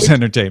Pictures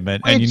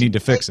Entertainment, and you need to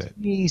fix it.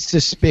 Be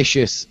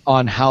suspicious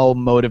on how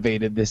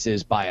motivated this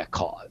is by a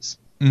cause,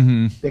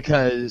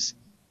 because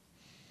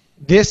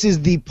this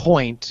is the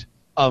point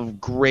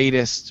of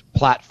greatest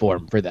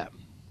platform for them.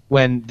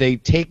 When they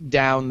take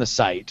down the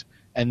site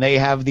and they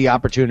have the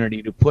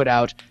opportunity to put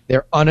out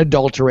their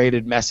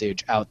unadulterated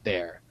message out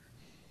there,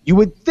 you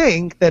would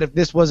think that if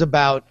this was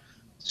about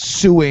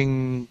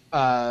suing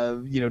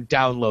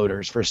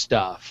downloaders for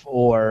stuff,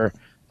 or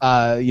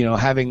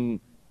having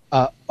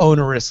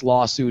onerous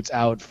lawsuits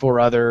out for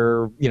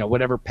other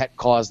whatever pet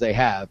cause they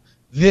have,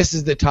 this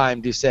is the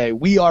time to say,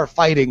 we are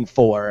fighting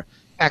for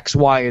X,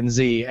 Y, and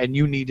Z, and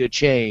you need to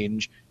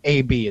change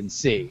A, B, and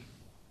C.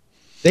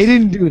 They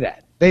didn't do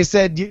that. They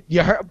said,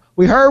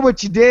 we heard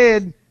what you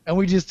did, and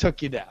we just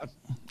took you down.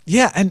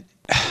 Yeah, and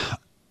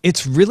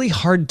it's really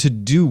hard to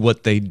do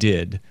what they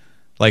did,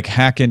 like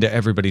hack into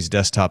everybody's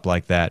desktop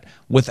like that,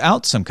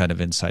 without some kind of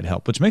inside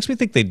help, which makes me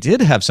think they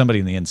did have somebody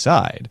on the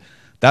inside.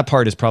 That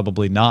part is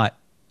probably not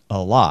a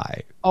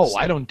lie. Oh,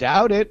 I don't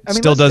doubt it. I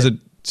mean,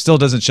 still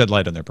doesn't shed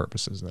light on their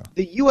purposes, though.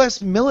 The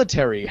U.S.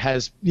 military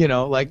has,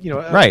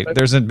 right.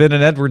 There's been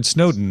an Edward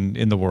Snowden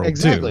in the world,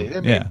 exactly. too. I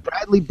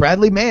mean,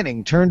 Bradley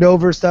Manning turned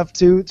over stuff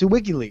to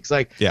WikiLeaks.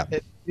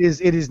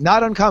 It is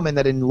not uncommon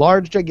that in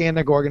large,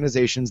 gigantic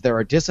organizations there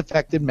are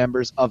disaffected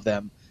members of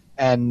them,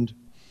 and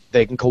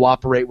they can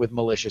cooperate with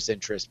malicious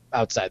interests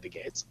outside the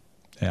gates.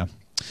 Yeah.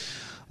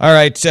 All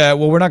right.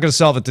 Well, we're not going to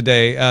solve it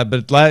today,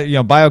 but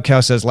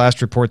BioCow says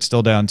last report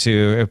still down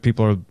too. If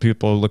people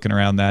are looking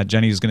around that,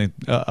 Jenny is going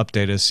to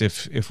update us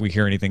if we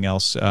hear anything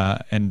else.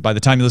 And by the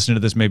time you listen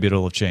to this, maybe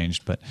it'll have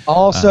changed. But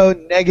also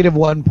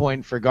 -1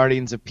 point for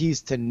Guardians of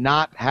Peace to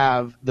not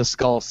have the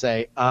skull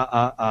say,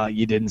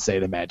 you didn't say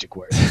the magic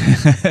word.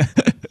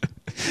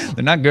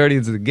 They're not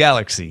Guardians of the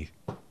Galaxy.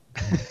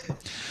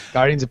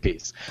 Guardians of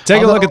Peace.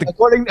 Take a look at the.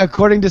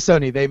 According to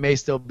Sony, they may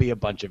still be a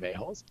bunch of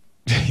a-holes.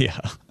 Yeah.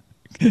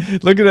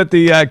 Looking at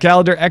the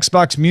calendar,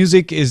 Xbox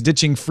Music is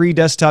ditching free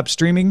desktop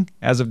streaming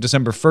as of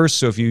December 1st.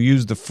 So if you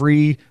use the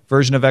free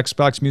version of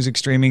Xbox Music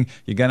streaming,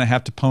 you're going to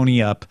have to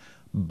pony up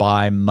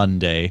by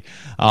Monday.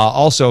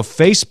 Also,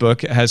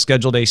 Facebook has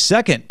scheduled a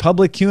second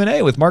public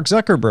Q&A with Mark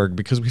Zuckerberg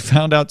because we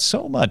found out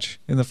so much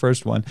in the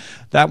first one.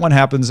 That one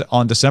happens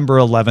on December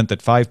 11th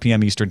at 5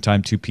 p.m. Eastern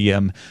Time, 2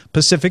 p.m.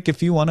 Pacific.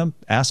 If you want to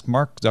ask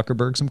Mark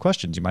Zuckerberg some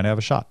questions, you might have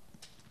a shot.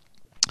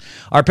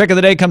 Our pick of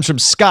the day comes from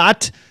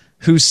Scott,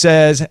 who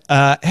says,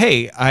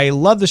 hey, I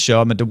love the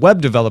show. I'm a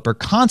web developer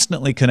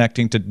constantly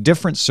connecting to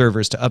different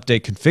servers to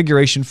update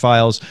configuration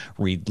files,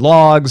 read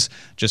logs,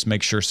 just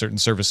make sure certain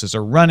services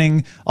are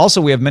running. Also,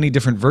 we have many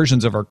different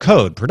versions of our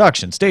code,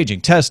 production,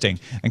 staging, testing,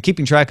 and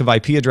keeping track of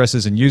IP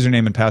addresses and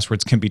username and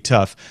passwords can be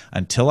tough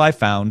until I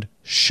found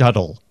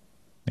Shuttle.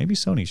 Maybe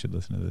Sony should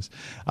listen to this.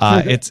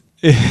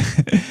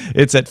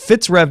 It's at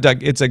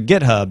fitzrev. It's a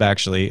GitHub,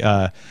 actually.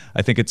 I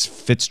think it's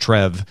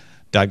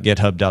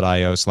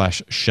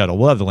fitzrev.github.io/shuttle.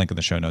 We'll have the link in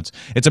the show notes.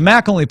 It's a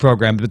Mac-only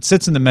program, but it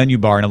sits in the menu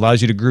bar and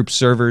allows you to group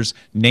servers,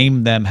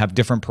 name them, have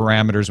different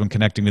parameters when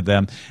connecting to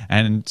them,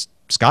 and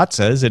Scott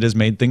says it has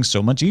made things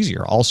so much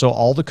easier. Also,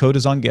 all the code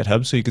is on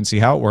GitHub, so you can see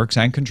how it works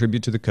and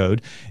contribute to the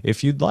code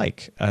if you'd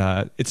like.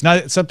 It's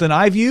not something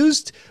I've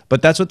used,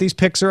 but that's what these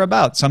picks are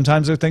about.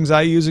 Sometimes they're things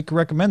I use and can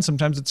recommend.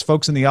 Sometimes it's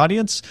folks in the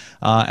audience.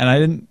 And I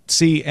didn't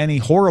see any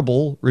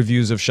horrible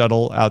reviews of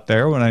Shuttle out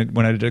there when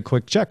I did a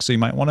quick check. So you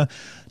might want to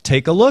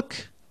take a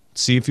look,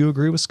 see if you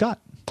agree with Scott.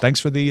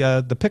 Thanks for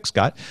the pick,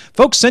 Scott.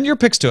 Folks, send your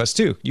picks to us,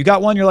 too. You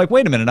got one, you're like,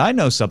 wait a minute, I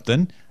know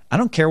something. I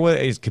don't care what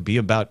it could be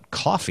about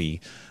coffee.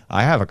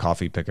 I have a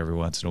coffee pick every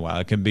once in a while.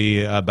 It can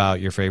be about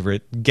your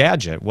favorite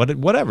gadget,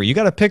 whatever. You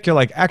got to pick. You're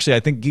like, actually, I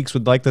think geeks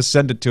would like this.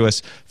 Send it to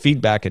us.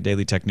 Feedback at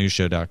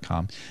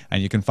dailytechnewsshow.com.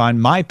 And you can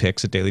find my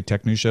picks at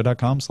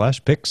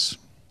dailytechnewsshow.com/picks.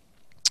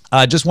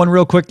 Just one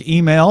real quick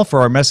email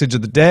for our message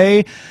of the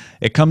day.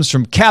 It comes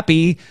from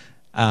Cappy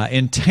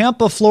in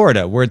Tampa,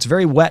 Florida, where it's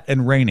very wet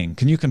and raining.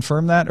 Can you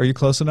confirm that? Are you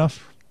close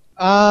enough?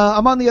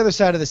 I'm on the other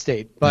side of the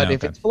state, but Yeah, if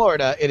okay. it's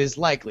Florida, it is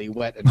likely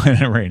wet and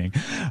and raining.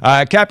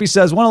 Cappy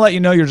says, want to let you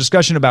know your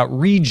discussion about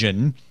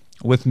Region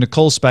with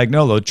Nicole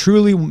Spagnuolo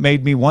truly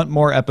made me want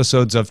more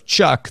episodes of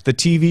Chuck, the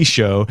TV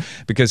show,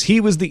 because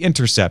he was the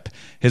intercept.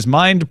 His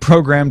mind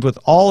programmed with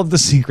all of the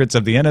secrets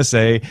of the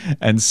NSA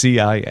and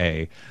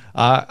CIA.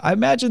 I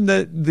imagine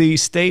that the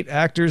state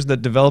actors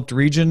that developed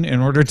Region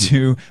in order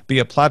to be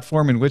a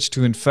platform in which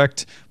to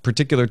infect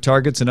particular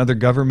targets in other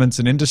governments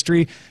and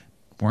industry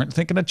weren't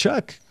thinking of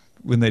Chuck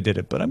when they did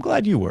it, but I'm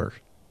glad you were.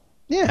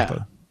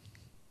 yeah.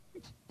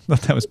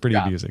 Thought that was pretty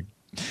amusing.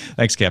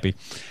 Thanks, Cappy.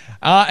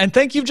 And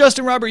thank you,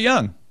 Justin Robert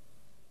Young.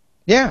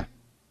 Yeah.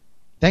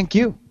 Thank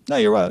you. No,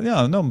 you're right.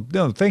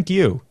 No, thank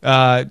you.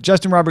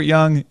 Justin Robert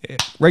Young,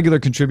 regular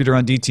contributor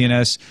on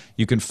DTNS.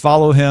 You can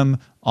follow him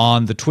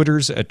on the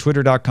Twitters at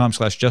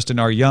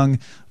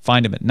twitter.com/JustinRYoung.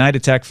 Find him at Night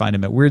Attack. Find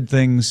him at Weird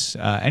Things.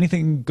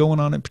 Anything going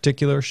on in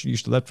particular you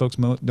should let folks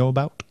know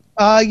about?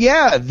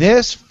 Yeah,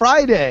 this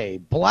Friday,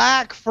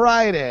 Black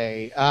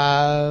Friday,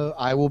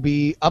 I will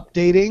be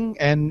updating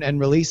and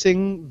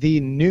releasing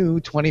the new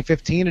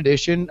 2015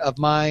 edition of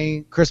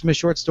my Christmas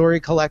short story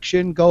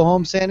collection, Go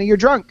Home Santa, You're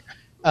Drunk.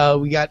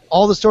 We got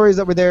all the stories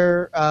that were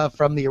there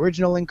from the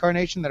original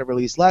incarnation that I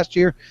released last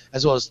year,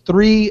 as well as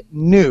 3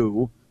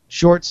 new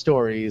short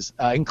stories,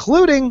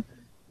 including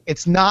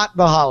It's Not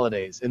the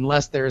Holidays,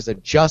 unless there's a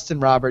Justin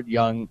Robert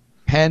Young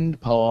penned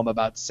poem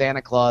about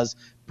Santa Claus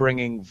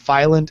bringing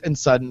violent and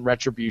sudden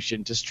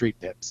retribution to street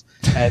pimps.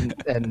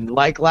 And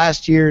like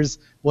last year's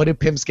What Did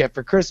Pimps Get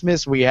for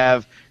Christmas, we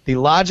have the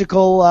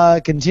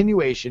logical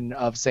continuation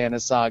of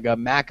Santa's saga,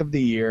 Mac of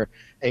the Year,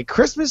 a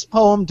Christmas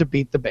poem to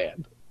beat the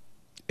band.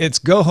 It's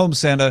Go Home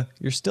Santa,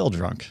 You're Still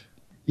Drunk.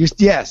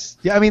 Yes.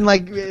 Yeah, I mean,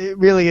 like,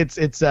 really,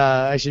 it's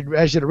I should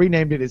have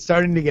renamed it. It's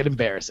starting to get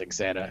embarrassing,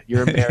 Santa.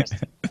 You're embarrassing.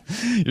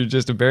 You're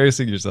just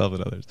embarrassing yourself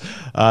and others.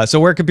 So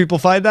where can people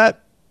find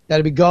that?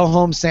 That'll be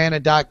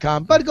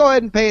gohomesanta.com. But go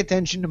ahead and pay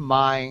attention to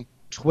my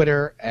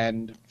Twitter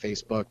and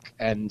Facebook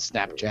and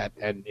Snapchat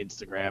and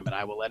Instagram, and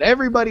I will let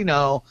everybody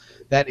know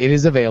that it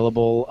is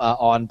available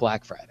on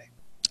Black Friday.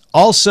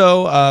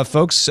 Also,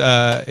 folks,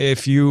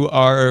 if you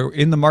are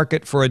in the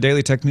market for a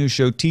Daily Tech News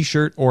Show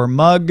t-shirt or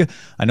mug,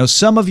 I know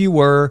some of you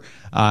were,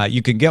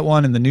 you can get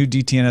one in the new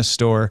DTNS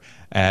store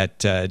at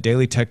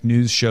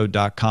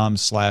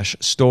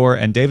dailytechnewsshow.com/store.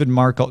 And David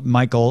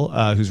Michael,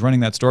 who's running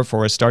that store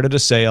for us, started a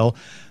sale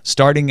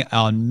starting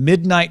on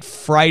midnight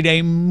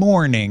Friday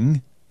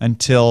morning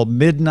until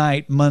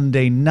midnight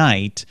Monday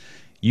night.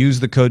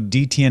 Use the code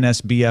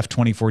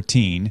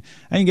DTNSBF2014,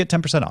 and you get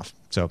 10% off.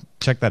 So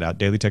check that out,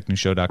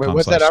 dailytechnewsshow.com. Wait,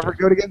 what's that offer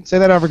code again? Say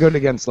that offer code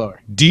again slower.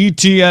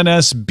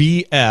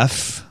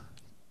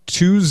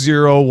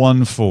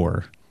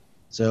 DTNSBF2014.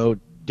 So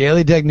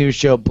Daily Tech News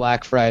Show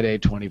Black Friday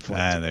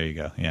 2014. There you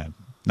go. Yeah.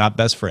 Not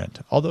best friend,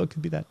 although it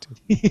could be that too.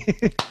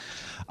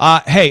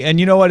 Hey, and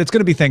you know what? It's going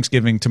to be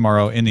Thanksgiving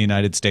tomorrow in the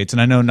United States,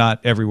 and I know not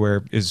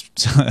everywhere is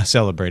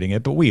celebrating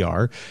it, but we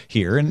are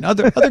here, and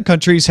other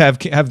countries have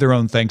their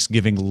own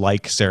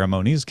Thanksgiving-like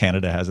ceremonies.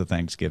 Canada has a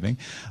Thanksgiving.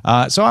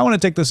 So I want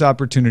to take this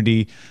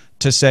opportunity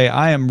to say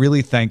I am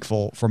really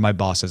thankful for my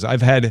bosses.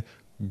 I've had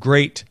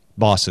great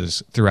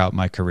bosses throughout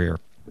my career.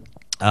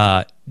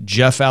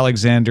 Jeff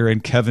Alexander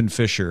and Kevin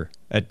Fisher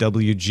at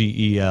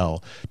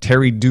WGEL,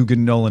 Terry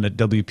Dugan-Nolan at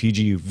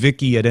WPGU,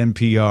 Vicky at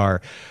NPR,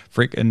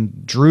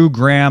 and Drew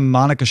Graham,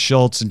 Monica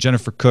Schultz, and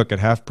Jennifer Cook at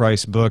Half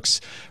Price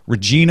Books,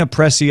 Regina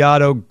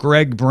Preciado,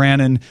 Greg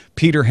Brannon,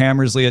 Peter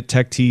Hammersley at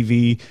Tech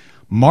TV,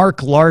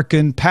 Mark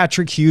Larkin,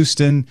 Patrick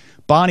Houston,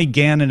 Bonnie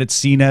Gannon at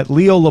CNET,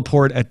 Leo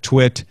Laporte at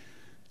Twit,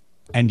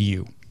 and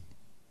you.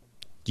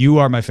 You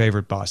are my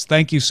favorite boss.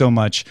 Thank you so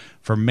much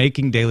for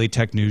making Daily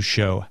Tech News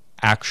Show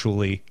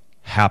actually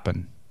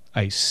happen.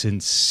 I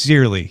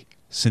sincerely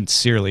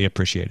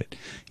appreciate it.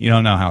 You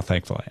don't know how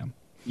thankful I am.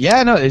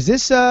 Yeah, no, is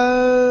this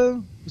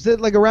was it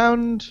like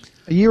around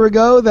a year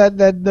ago that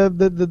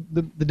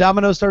the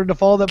dominoes started to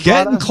fall? That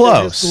Getting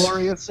close.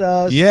 Glorious.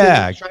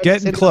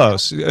 Getting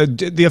close.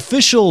 The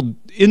official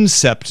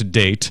incept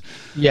date.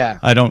 Yeah.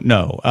 I don't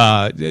know.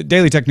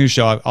 Daily Tech News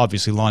Show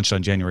obviously launched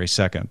on January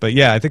 2nd, but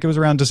yeah, I think it was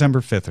around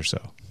December 5th or so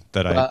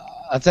that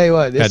I'll tell you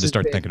what. Had to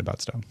start thinking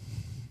about stuff.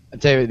 I'll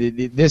tell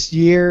you, this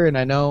year, and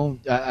I know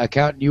I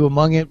count you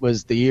among it,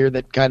 was the year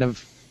that kind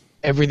of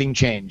everything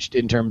changed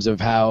in terms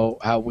of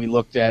how we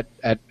looked at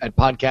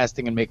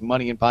podcasting and making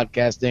money in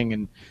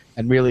podcasting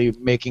and really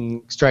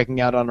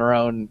striking out on our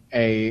own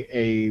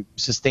a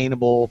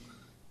sustainable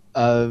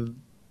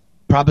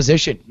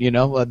proposition,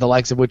 the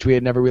likes of which we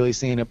had never really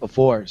seen it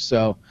before.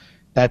 So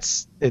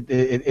it's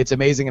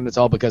amazing, and it's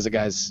all because of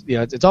guys.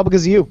 It's all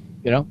because of you.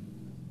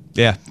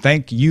 Yeah,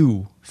 thank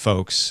you,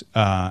 folks,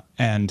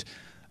 and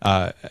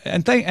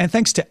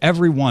thanks to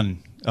every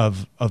one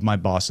of my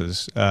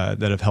bosses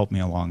that have helped me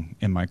along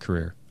in my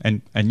career,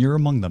 and you're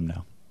among them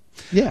now.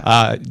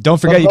 Yeah. Don't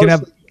forget you can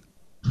have.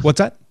 What's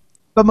that?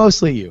 But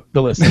mostly you,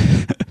 the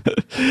listener.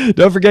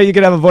 Don't forget you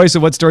can have a voice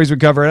of what stories we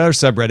cover at our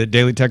subreddit,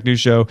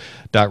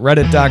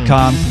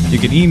 dailytechnewsshow.reddit.com. You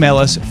can email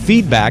us,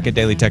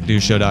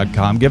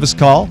 feedback@dailytechnewsshow.com. Give us a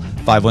call,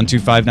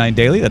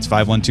 512-59-DAILY. That's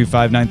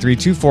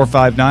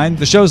 512-593-2459.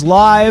 The show's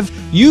live,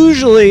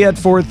 usually at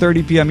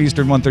 4:30 p.m.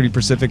 Eastern, 1:30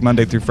 Pacific,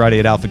 Monday through Friday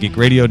at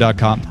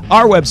alphageekradio.com.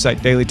 Our website,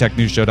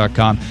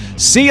 dailytechnewsshow.com.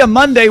 See you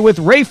Monday with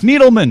Rafe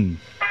Needleman.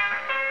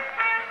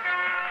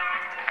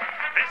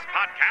 This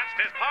podcast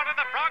is part of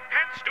the Frog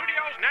Pants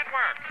Studios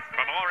Network.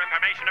 For more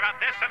information about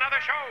this and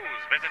other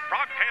shows, visit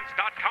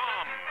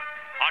frogpants.com.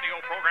 Audio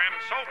program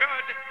so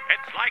good,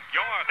 it's like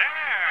you're there.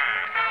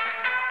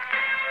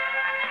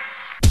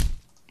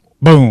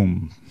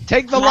 Boom.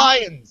 Take the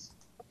Lions.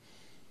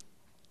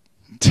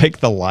 Take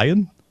the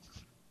Lion?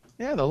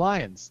 Yeah, the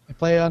Lions. They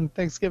play on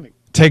Thanksgiving.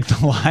 Take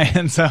the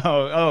Lions.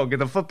 Oh, get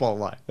the football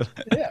line.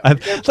 Yeah, I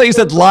thought you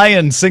said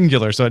lion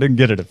singular, so I didn't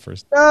get it at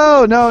first.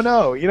 No.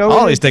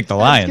 Always take the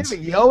Lions.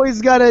 You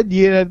always gotta.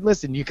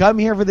 Listen. You come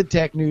here for the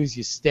tech news.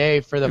 You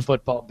stay for the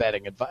football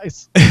betting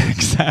advice.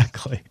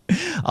 Exactly.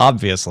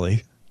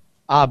 Obviously.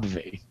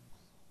 Obvi.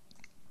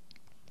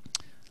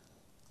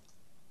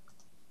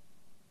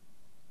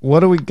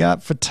 What do we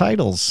got for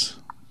titles?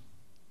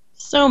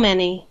 So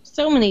many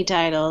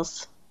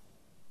titles.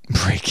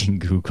 Breaking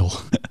Google.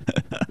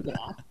 Yeah.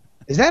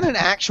 Is that an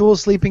actual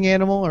sleeping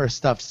animal or a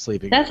stuffed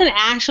sleeping That's animal?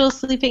 an actual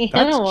sleeping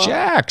animal. That's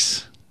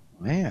Jax.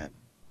 Man,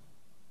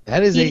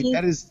 that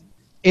is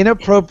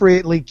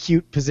inappropriately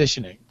cute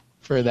positioning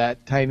for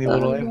that tiny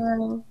little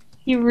animal.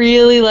 He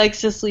really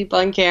likes to sleep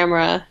on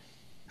camera.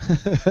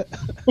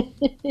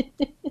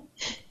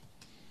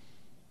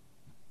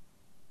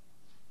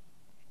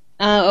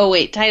 Oh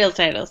wait, titles.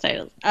 The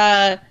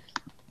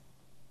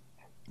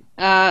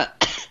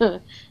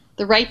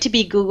right to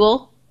be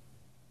Google.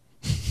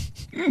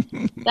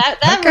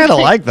 I kind of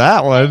like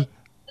that one.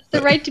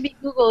 The right to be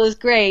Google is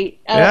great.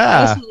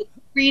 Yeah. Also,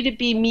 free to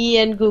be me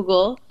and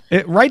Google.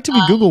 Right to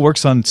be Google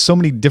works on so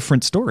many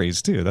different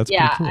stories too. That's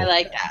yeah, pretty cool. I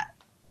like that.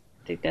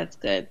 I think that's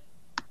good.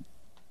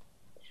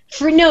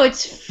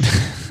 It's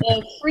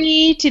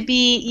free to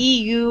be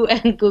EU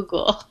and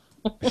Google.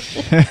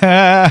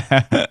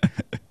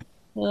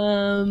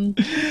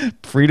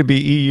 Free to be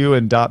EU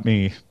and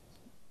 .me.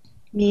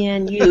 Me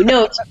and you.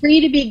 No, it's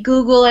free to be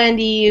Google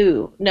and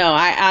EU. No,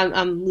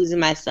 I'm losing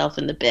myself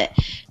in the bit.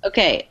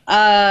 Okay,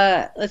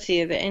 let's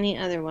see. Are there any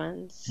other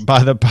ones?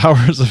 By the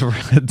powers of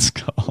Red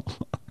Skull.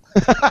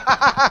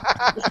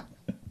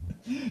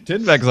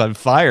 Tinbeck's on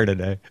fire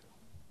today.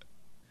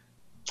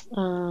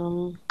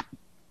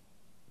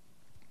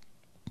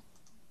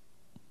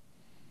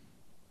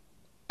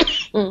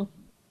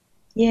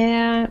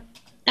 Yeah,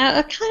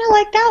 I kind of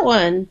like that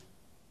one.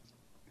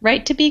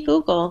 Right to be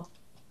Google.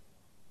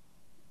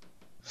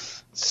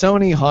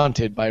 Sony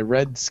haunted by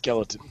Red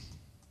Skeleton.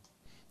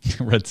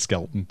 Red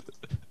Skeleton.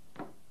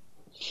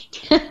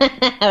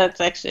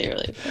 That's actually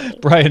really funny.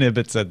 Brian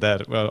Ibbett said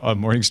that on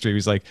Morning Stream.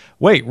 He's like,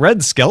 wait,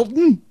 Red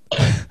Skeleton?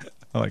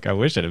 I'm like, I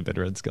wish it had been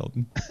Red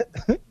Skeleton.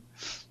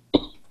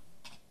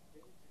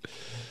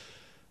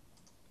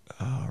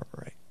 All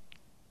right.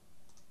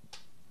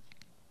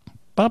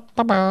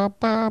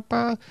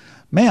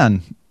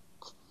 Man.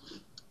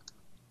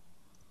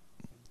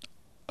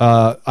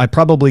 I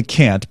probably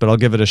can't, but I'll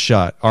give it a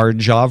shot.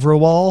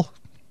 Arjavrawal?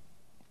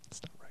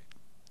 That's not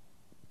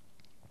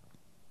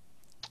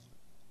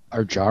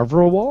right.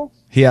 Arjavrawal?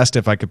 He asked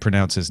if I could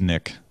pronounce his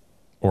nick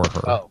or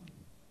her. Oh.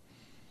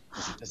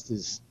 This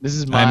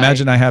is my. I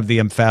imagine I have the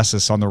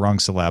emphasis on the wrong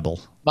syllable.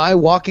 My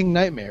walking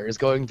nightmare is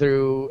going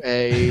through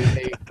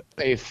a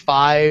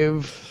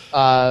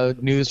 5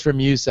 news from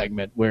you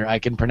segment where I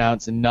can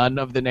pronounce none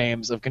of the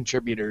names of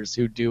contributors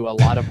who do a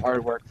lot of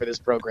hard work for this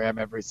program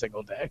every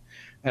single day,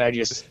 and I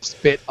just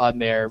spit on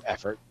their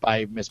effort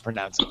by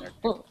mispronouncing their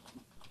name.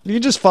 You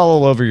just fall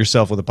all over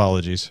yourself with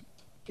apologies.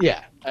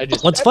 Yeah, I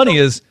just. What's funny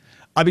is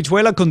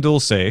Habituela con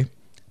Dulce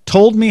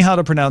told me how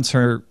to pronounce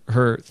her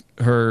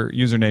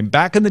username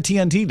back in the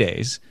TNT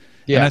days.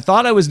 Yeah. And I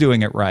thought I was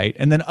doing it right.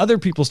 And then other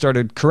people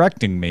started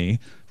correcting me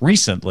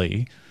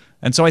recently.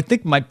 And so I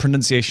think my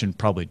pronunciation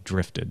probably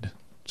drifted.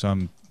 So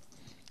I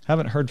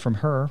haven't heard from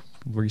her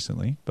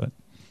recently. But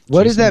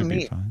What she does that seemed to be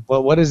mean? fine.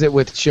 Well, what is it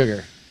with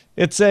sugar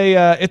It's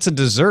a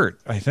dessert,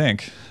 I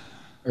think.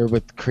 or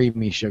with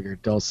creamy sugar,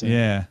 dulce?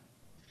 Yeah.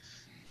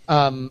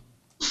 All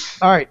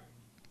right.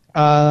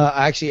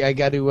 Actually, I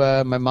got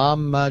to. My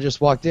mom just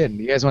walked in.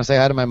 You guys want to say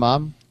hi to my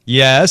mom?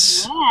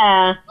 Yes.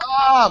 Yeah.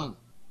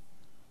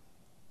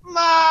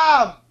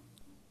 Mom,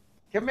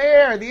 come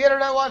here. The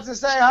internet wants to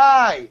say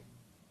hi.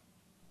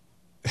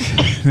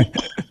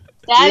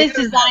 That is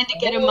designed to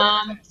get a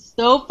mom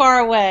so far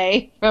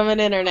away from an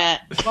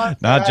internet.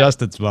 Not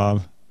Justin's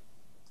mom.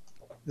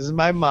 This is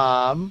my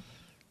mom.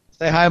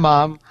 Say hi,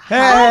 Mom.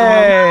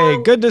 Hey,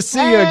 good to see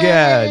you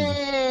again.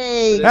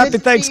 Hey, Happy good to see you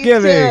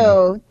Thanksgiving.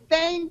 too.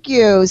 Thank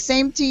you.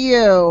 Same to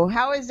you.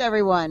 How is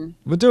everyone?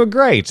 We're doing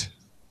great.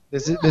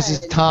 This is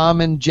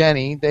Tom and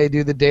Jenny. They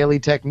do the Daily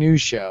Tech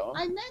News Show.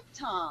 I met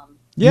Tom.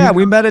 Yeah,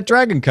 we met at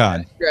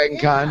DragonCon. Dragon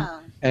Con. Yeah.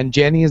 And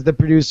Jenny is the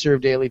producer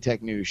of Daily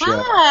Tech News Show.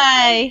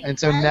 Hi. And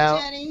so Hi, now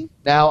Jenny.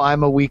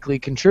 I'm a weekly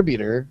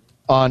contributor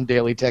on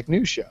Daily Tech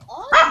News Show.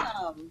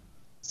 Awesome.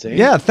 See?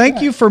 Yeah,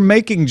 thank you for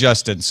making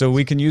Justin so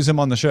we can use him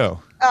on the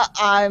show.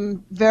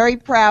 I'm very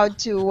proud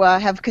to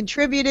have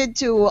contributed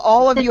to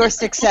all of your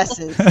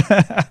successes.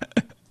 Have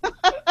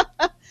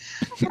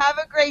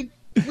a great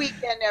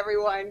weekend,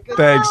 everyone. Good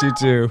Thanks, you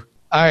too.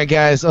 All right,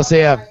 guys. I'll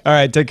see ya. All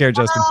right, take care,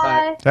 Justin.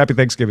 Bye. Happy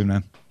Thanksgiving,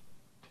 man.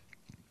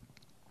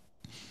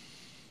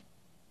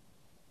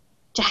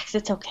 Jax,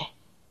 it's okay.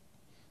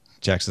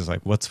 Jax is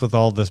like, what's with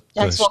all this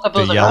Jax woke up the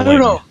and was like, yelling? I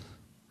don't know.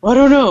 I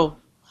don't know.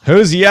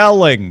 Who's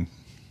yelling?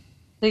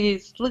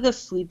 Look at a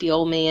sleepy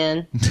old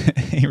man.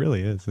 He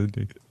really is, isn't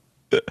he?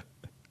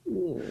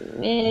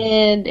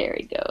 And there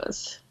he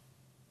goes.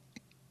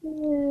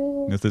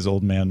 With his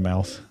old man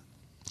mouth.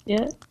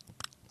 Yeah.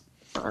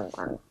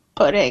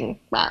 Pudding.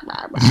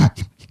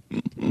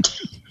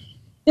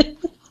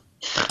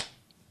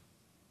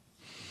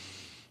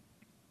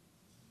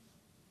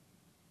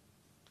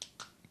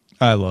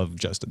 I love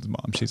Justin's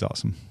mom. She's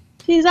awesome.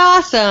 She's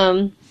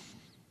awesome.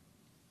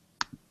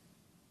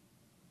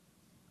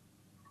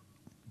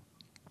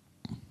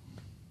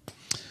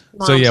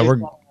 So, yeah, Moms are we're-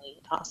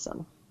 definitely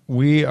awesome.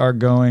 We are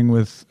going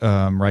with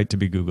Right to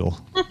be Google,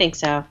 I think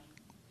so. in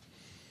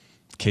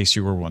case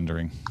you were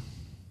wondering.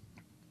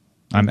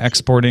 I'm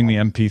exporting the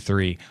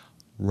MP3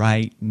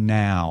 right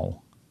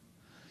now.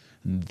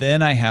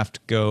 Then I have to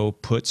go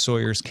put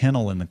Sawyer's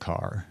Kennel in the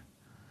car.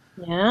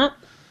 Yeah.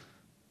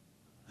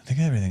 I think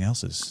everything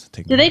else is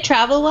taken. Do they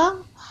travel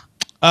well?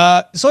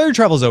 Sawyer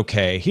travels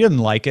okay. He doesn't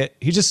like it.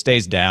 He just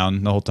stays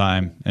down the whole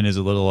time and is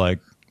a little like,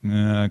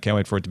 can't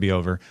wait for it to be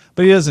over.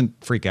 But he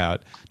doesn't freak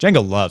out.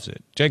 Django loves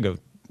it. Django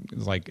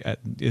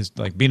is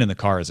like being in the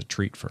car is a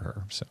treat for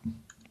her. So.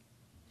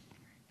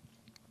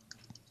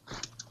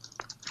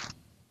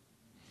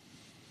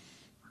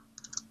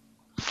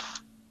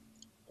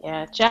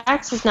 Yeah,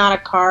 Jax is not a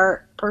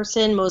car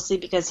person, mostly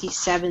because he's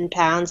 7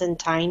 pounds and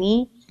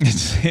tiny.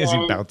 As he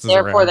And bounces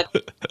therefore, around.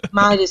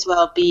 might as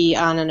well be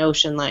on an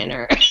ocean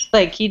liner.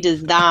 Like, he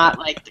does not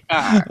like the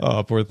car.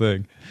 Oh, poor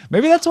thing.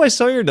 Maybe that's why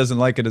Sawyer doesn't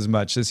like it as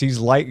much, as he's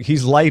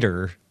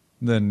lighter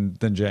than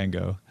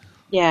Django.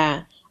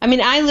 Yeah. I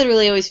mean, I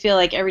literally always feel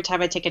like every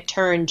time I take a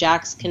turn,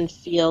 Jax can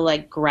feel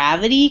like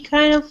gravity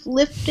kind of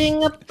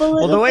lifting up a little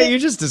Well, the way bit. you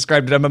just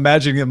described it, I'm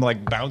imagining him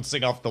like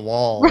bouncing off the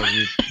wall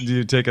as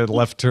you take a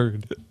left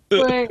turn.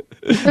 Right.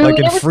 Like We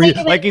in never free, take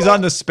him like he's anywhere.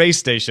 on the space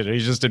station and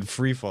he's just in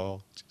free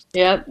fall.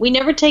 Yeah, we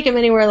never take him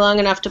anywhere long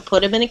enough to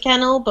put him in a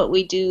kennel, but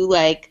we do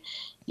like,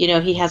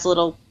 he has a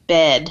little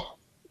bed,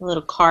 a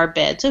little car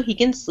bed, so he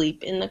can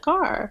sleep in the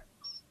car.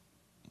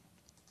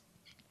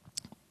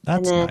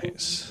 That's And then-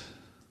 nice.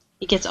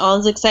 He gets all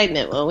his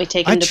excitement when we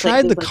take him I to play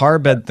tried the Google. car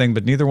bed thing,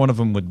 but neither one of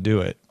them would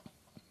do it.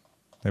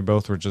 They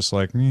both were just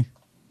like, me.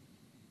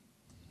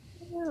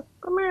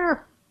 Come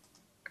here.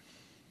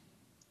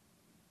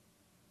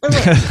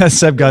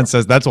 Seb Gunn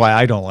says that's why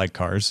I don't like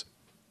cars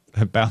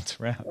that bounce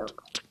around.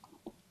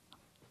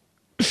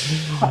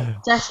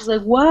 Jax is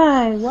like,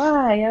 why?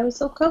 I was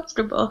so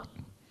comfortable.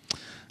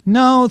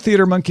 No,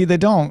 Theater Monkey, they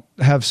don't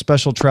have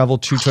special travel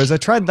chew toys. I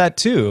tried that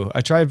too. I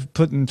tried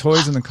putting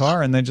toys in the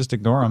car and they just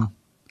ignore them.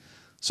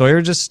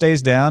 Sawyer just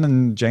stays down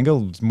and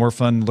Django's more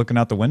fun looking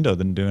out the window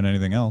than doing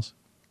anything else.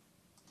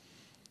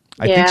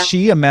 I think Yeah.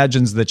 she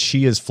imagines that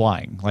she is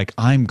flying. Like,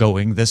 I'm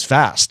going this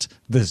fast.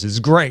 This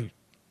is great.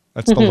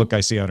 That's the look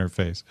I see on her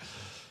face.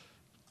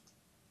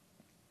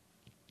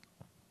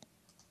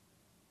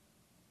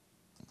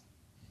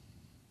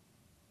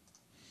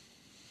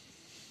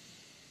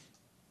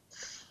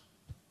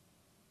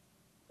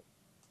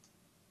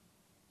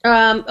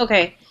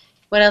 Okay.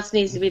 What else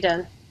needs to be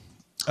done?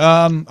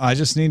 I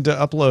just need to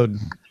upload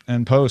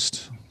and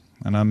post,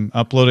 and I'm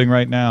uploading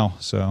right now.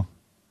 So,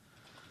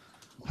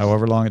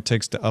 however long it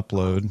takes to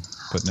upload,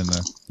 putting in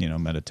the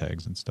meta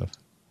tags and stuff.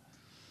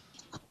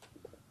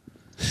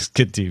 It's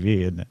good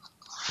TV, isn't it?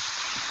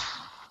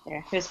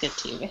 There, here's good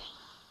TV.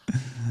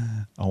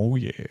 Oh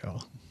yeah.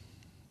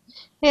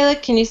 Hey,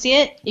 look, can you see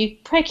it? You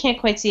probably can't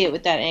quite see it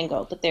with that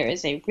angle, but there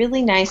is a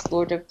really nice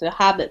Lord of the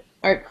Hobbit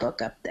art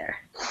book up there.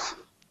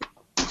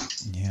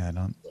 Yeah, I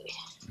don't.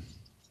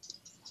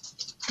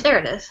 There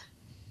it is.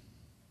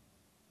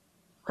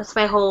 That's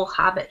my whole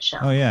Hobbit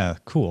shelf. Oh yeah,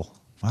 cool.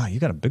 Wow, you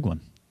got a big one.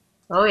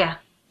 Oh yeah.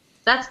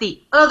 That's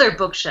the other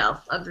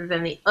bookshelf, other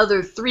than the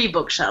other 3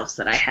 bookshelves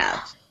that I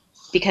have,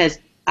 because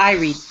I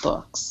read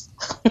books.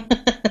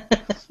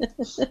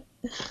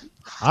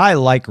 I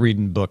like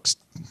reading books.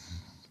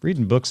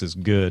 Reading books is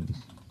good.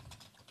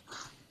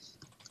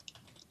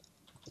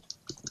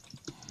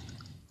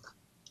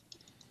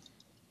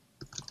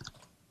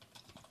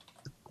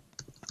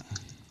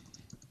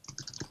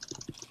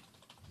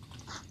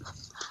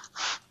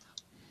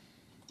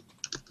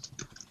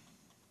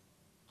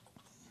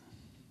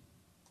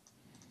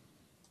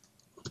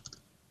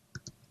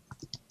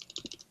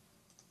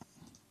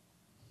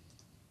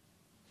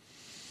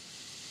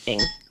 Ding.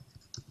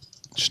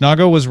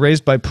 Schnago was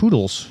raised by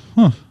poodles.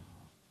 Huh.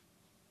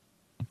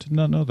 I did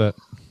not know that.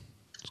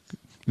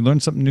 You learn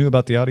something new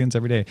about the audience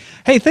every day.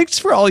 Hey, thanks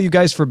for all you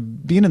guys for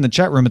being in the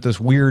chat room at this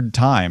weird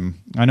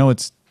time. I know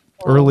it's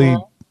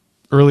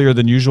earlier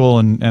than usual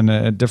and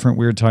at different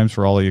weird times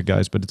for all of you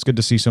guys, but it's good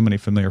to see so many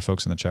familiar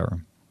folks in the chat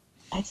room.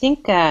 I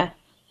think they're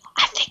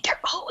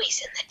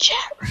always in the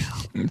chat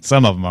room.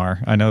 Some of them are.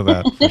 I know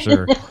that for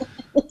sure.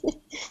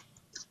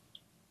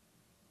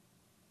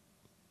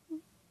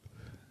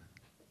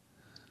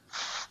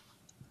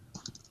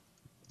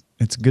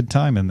 It's a good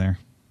time in there.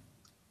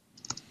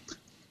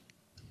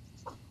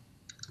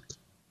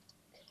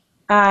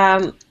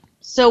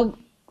 So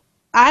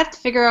I have to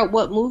figure out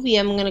what movie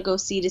I'm going to go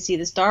see to see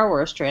the Star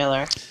Wars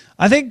trailer.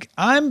 I think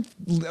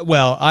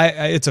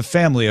it's a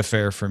family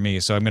affair for me,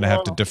 so I'm going to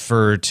have to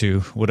defer to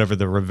whatever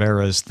the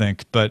Riveras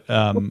think. But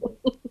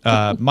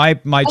my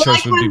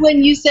choice would be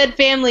when you said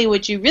family,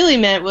 what you really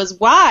meant was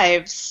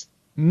wives.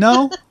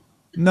 No,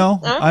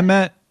 I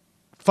meant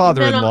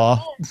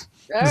father-in-law.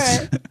 All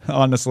right.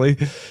 Honestly,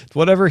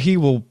 whatever he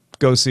will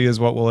go see is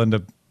what we'll end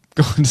up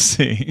going to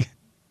see.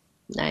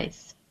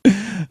 Nice.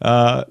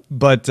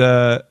 But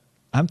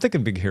I'm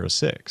thinking Big Hero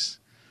 6.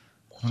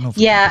 I don't know if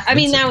I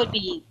mean that would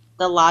be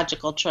the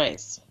logical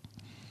choice.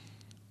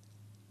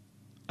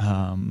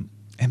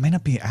 It may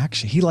not be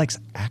action. He likes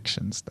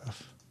action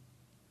stuff.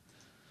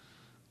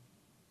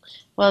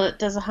 Well,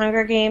 does the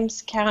Hunger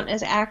Games count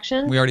as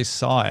action? We already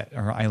saw it,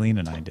 or Eileen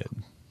and I did.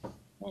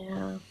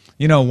 Yeah.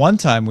 You know, one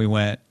time we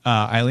went,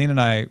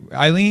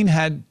 Eileen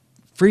had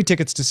free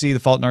tickets to see The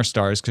Fault in Our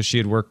Stars because she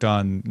had worked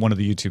on one of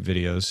the YouTube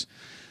videos.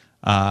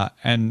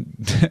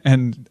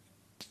 And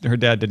her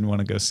dad didn't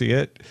want to go see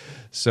it.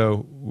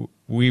 So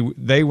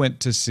they went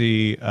to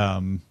see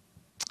Live,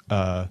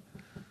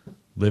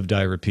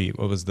 Die, Repeat.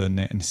 What was the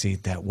name? And see,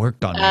 that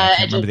worked on me. I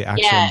can't remember the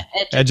actual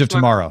Edge of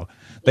Tomorrow.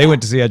 They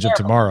went to see Edge of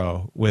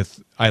Tomorrow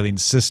with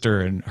Eileen's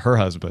sister and her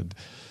husband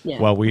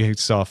while we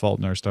saw Fault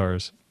in Our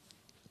Stars.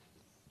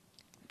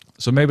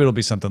 So maybe it'll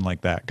be something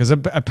like that. Because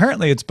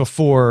apparently it's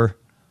before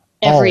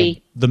all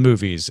the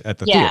movies at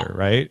the theater,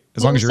 right?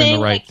 As long as you're in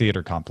the right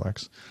theater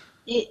complex.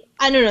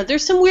 I don't know.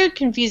 There's some weird,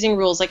 confusing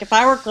rules. Like, if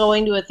I were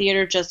going to a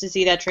theater just to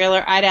see that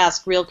trailer, I'd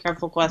ask real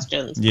careful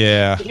questions.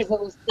 Yeah. Because there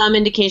was some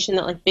indication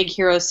that, like, Big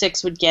Hero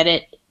 6 would get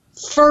it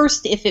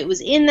first if it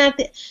was in that...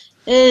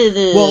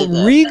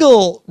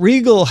 Well,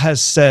 Regal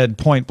has said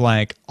point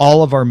blank,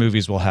 all of our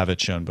movies will have it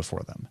shown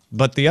before them.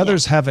 But the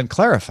others haven't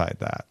clarified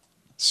that.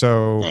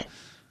 So...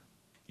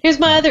 Here's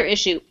my other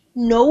issue.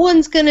 No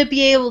one's going to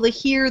be able to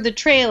hear the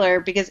trailer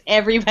because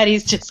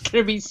everybody's just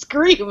going to be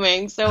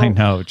screaming. So I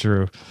know,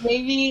 true.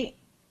 Maybe,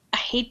 I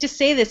hate to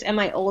say this, am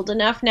I old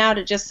enough now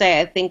to just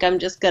say I think I'm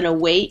just going to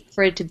wait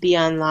for it to be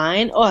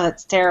online? Oh,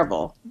 that's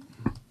terrible.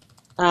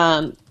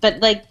 But,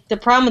 like, the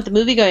problem with the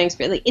movie-going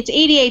experience, like, it's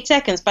 88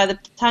 seconds. By the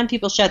time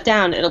people shut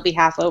down, it'll be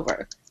half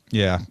over.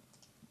 Yeah.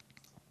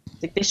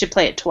 Like, they should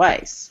play it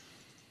twice.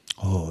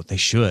 Oh, they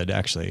should,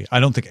 actually. I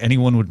don't think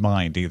anyone would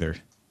mind either.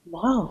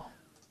 No.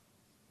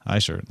 I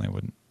certainly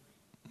wouldn't.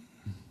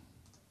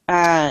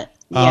 Yeah.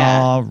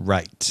 All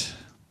right.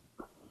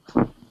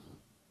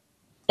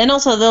 And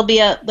also, there'll be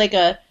a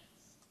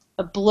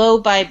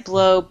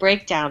blow-by-blow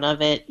breakdown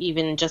of it,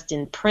 even just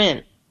in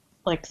print,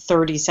 like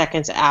 30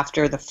 seconds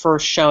after the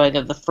first showing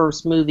of the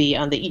first movie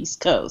on the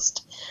East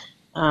Coast.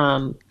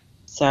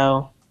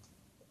 So,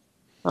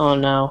 oh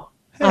no.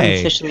 Hey. I'm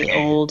officially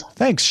old.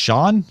 Thanks,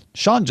 Sean.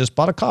 Sean just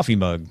bought a coffee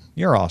mug.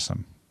 You're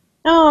awesome.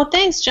 Oh,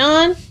 thanks,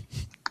 John.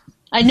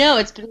 I know,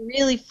 it's been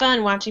really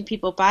fun watching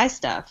people buy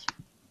stuff.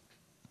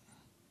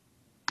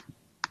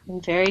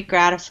 And very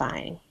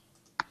gratifying.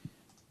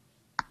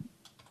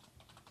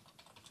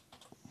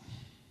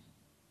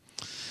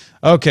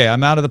 Okay,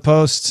 I'm out of the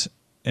post,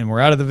 and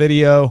we're out of the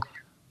video.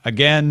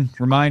 Again,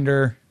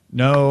 reminder,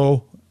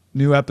 no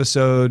new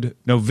episode,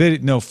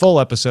 no full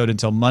episode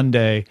until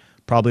Monday,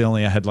 probably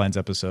only a headlines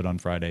episode on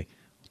Friday.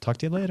 Talk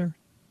to you later.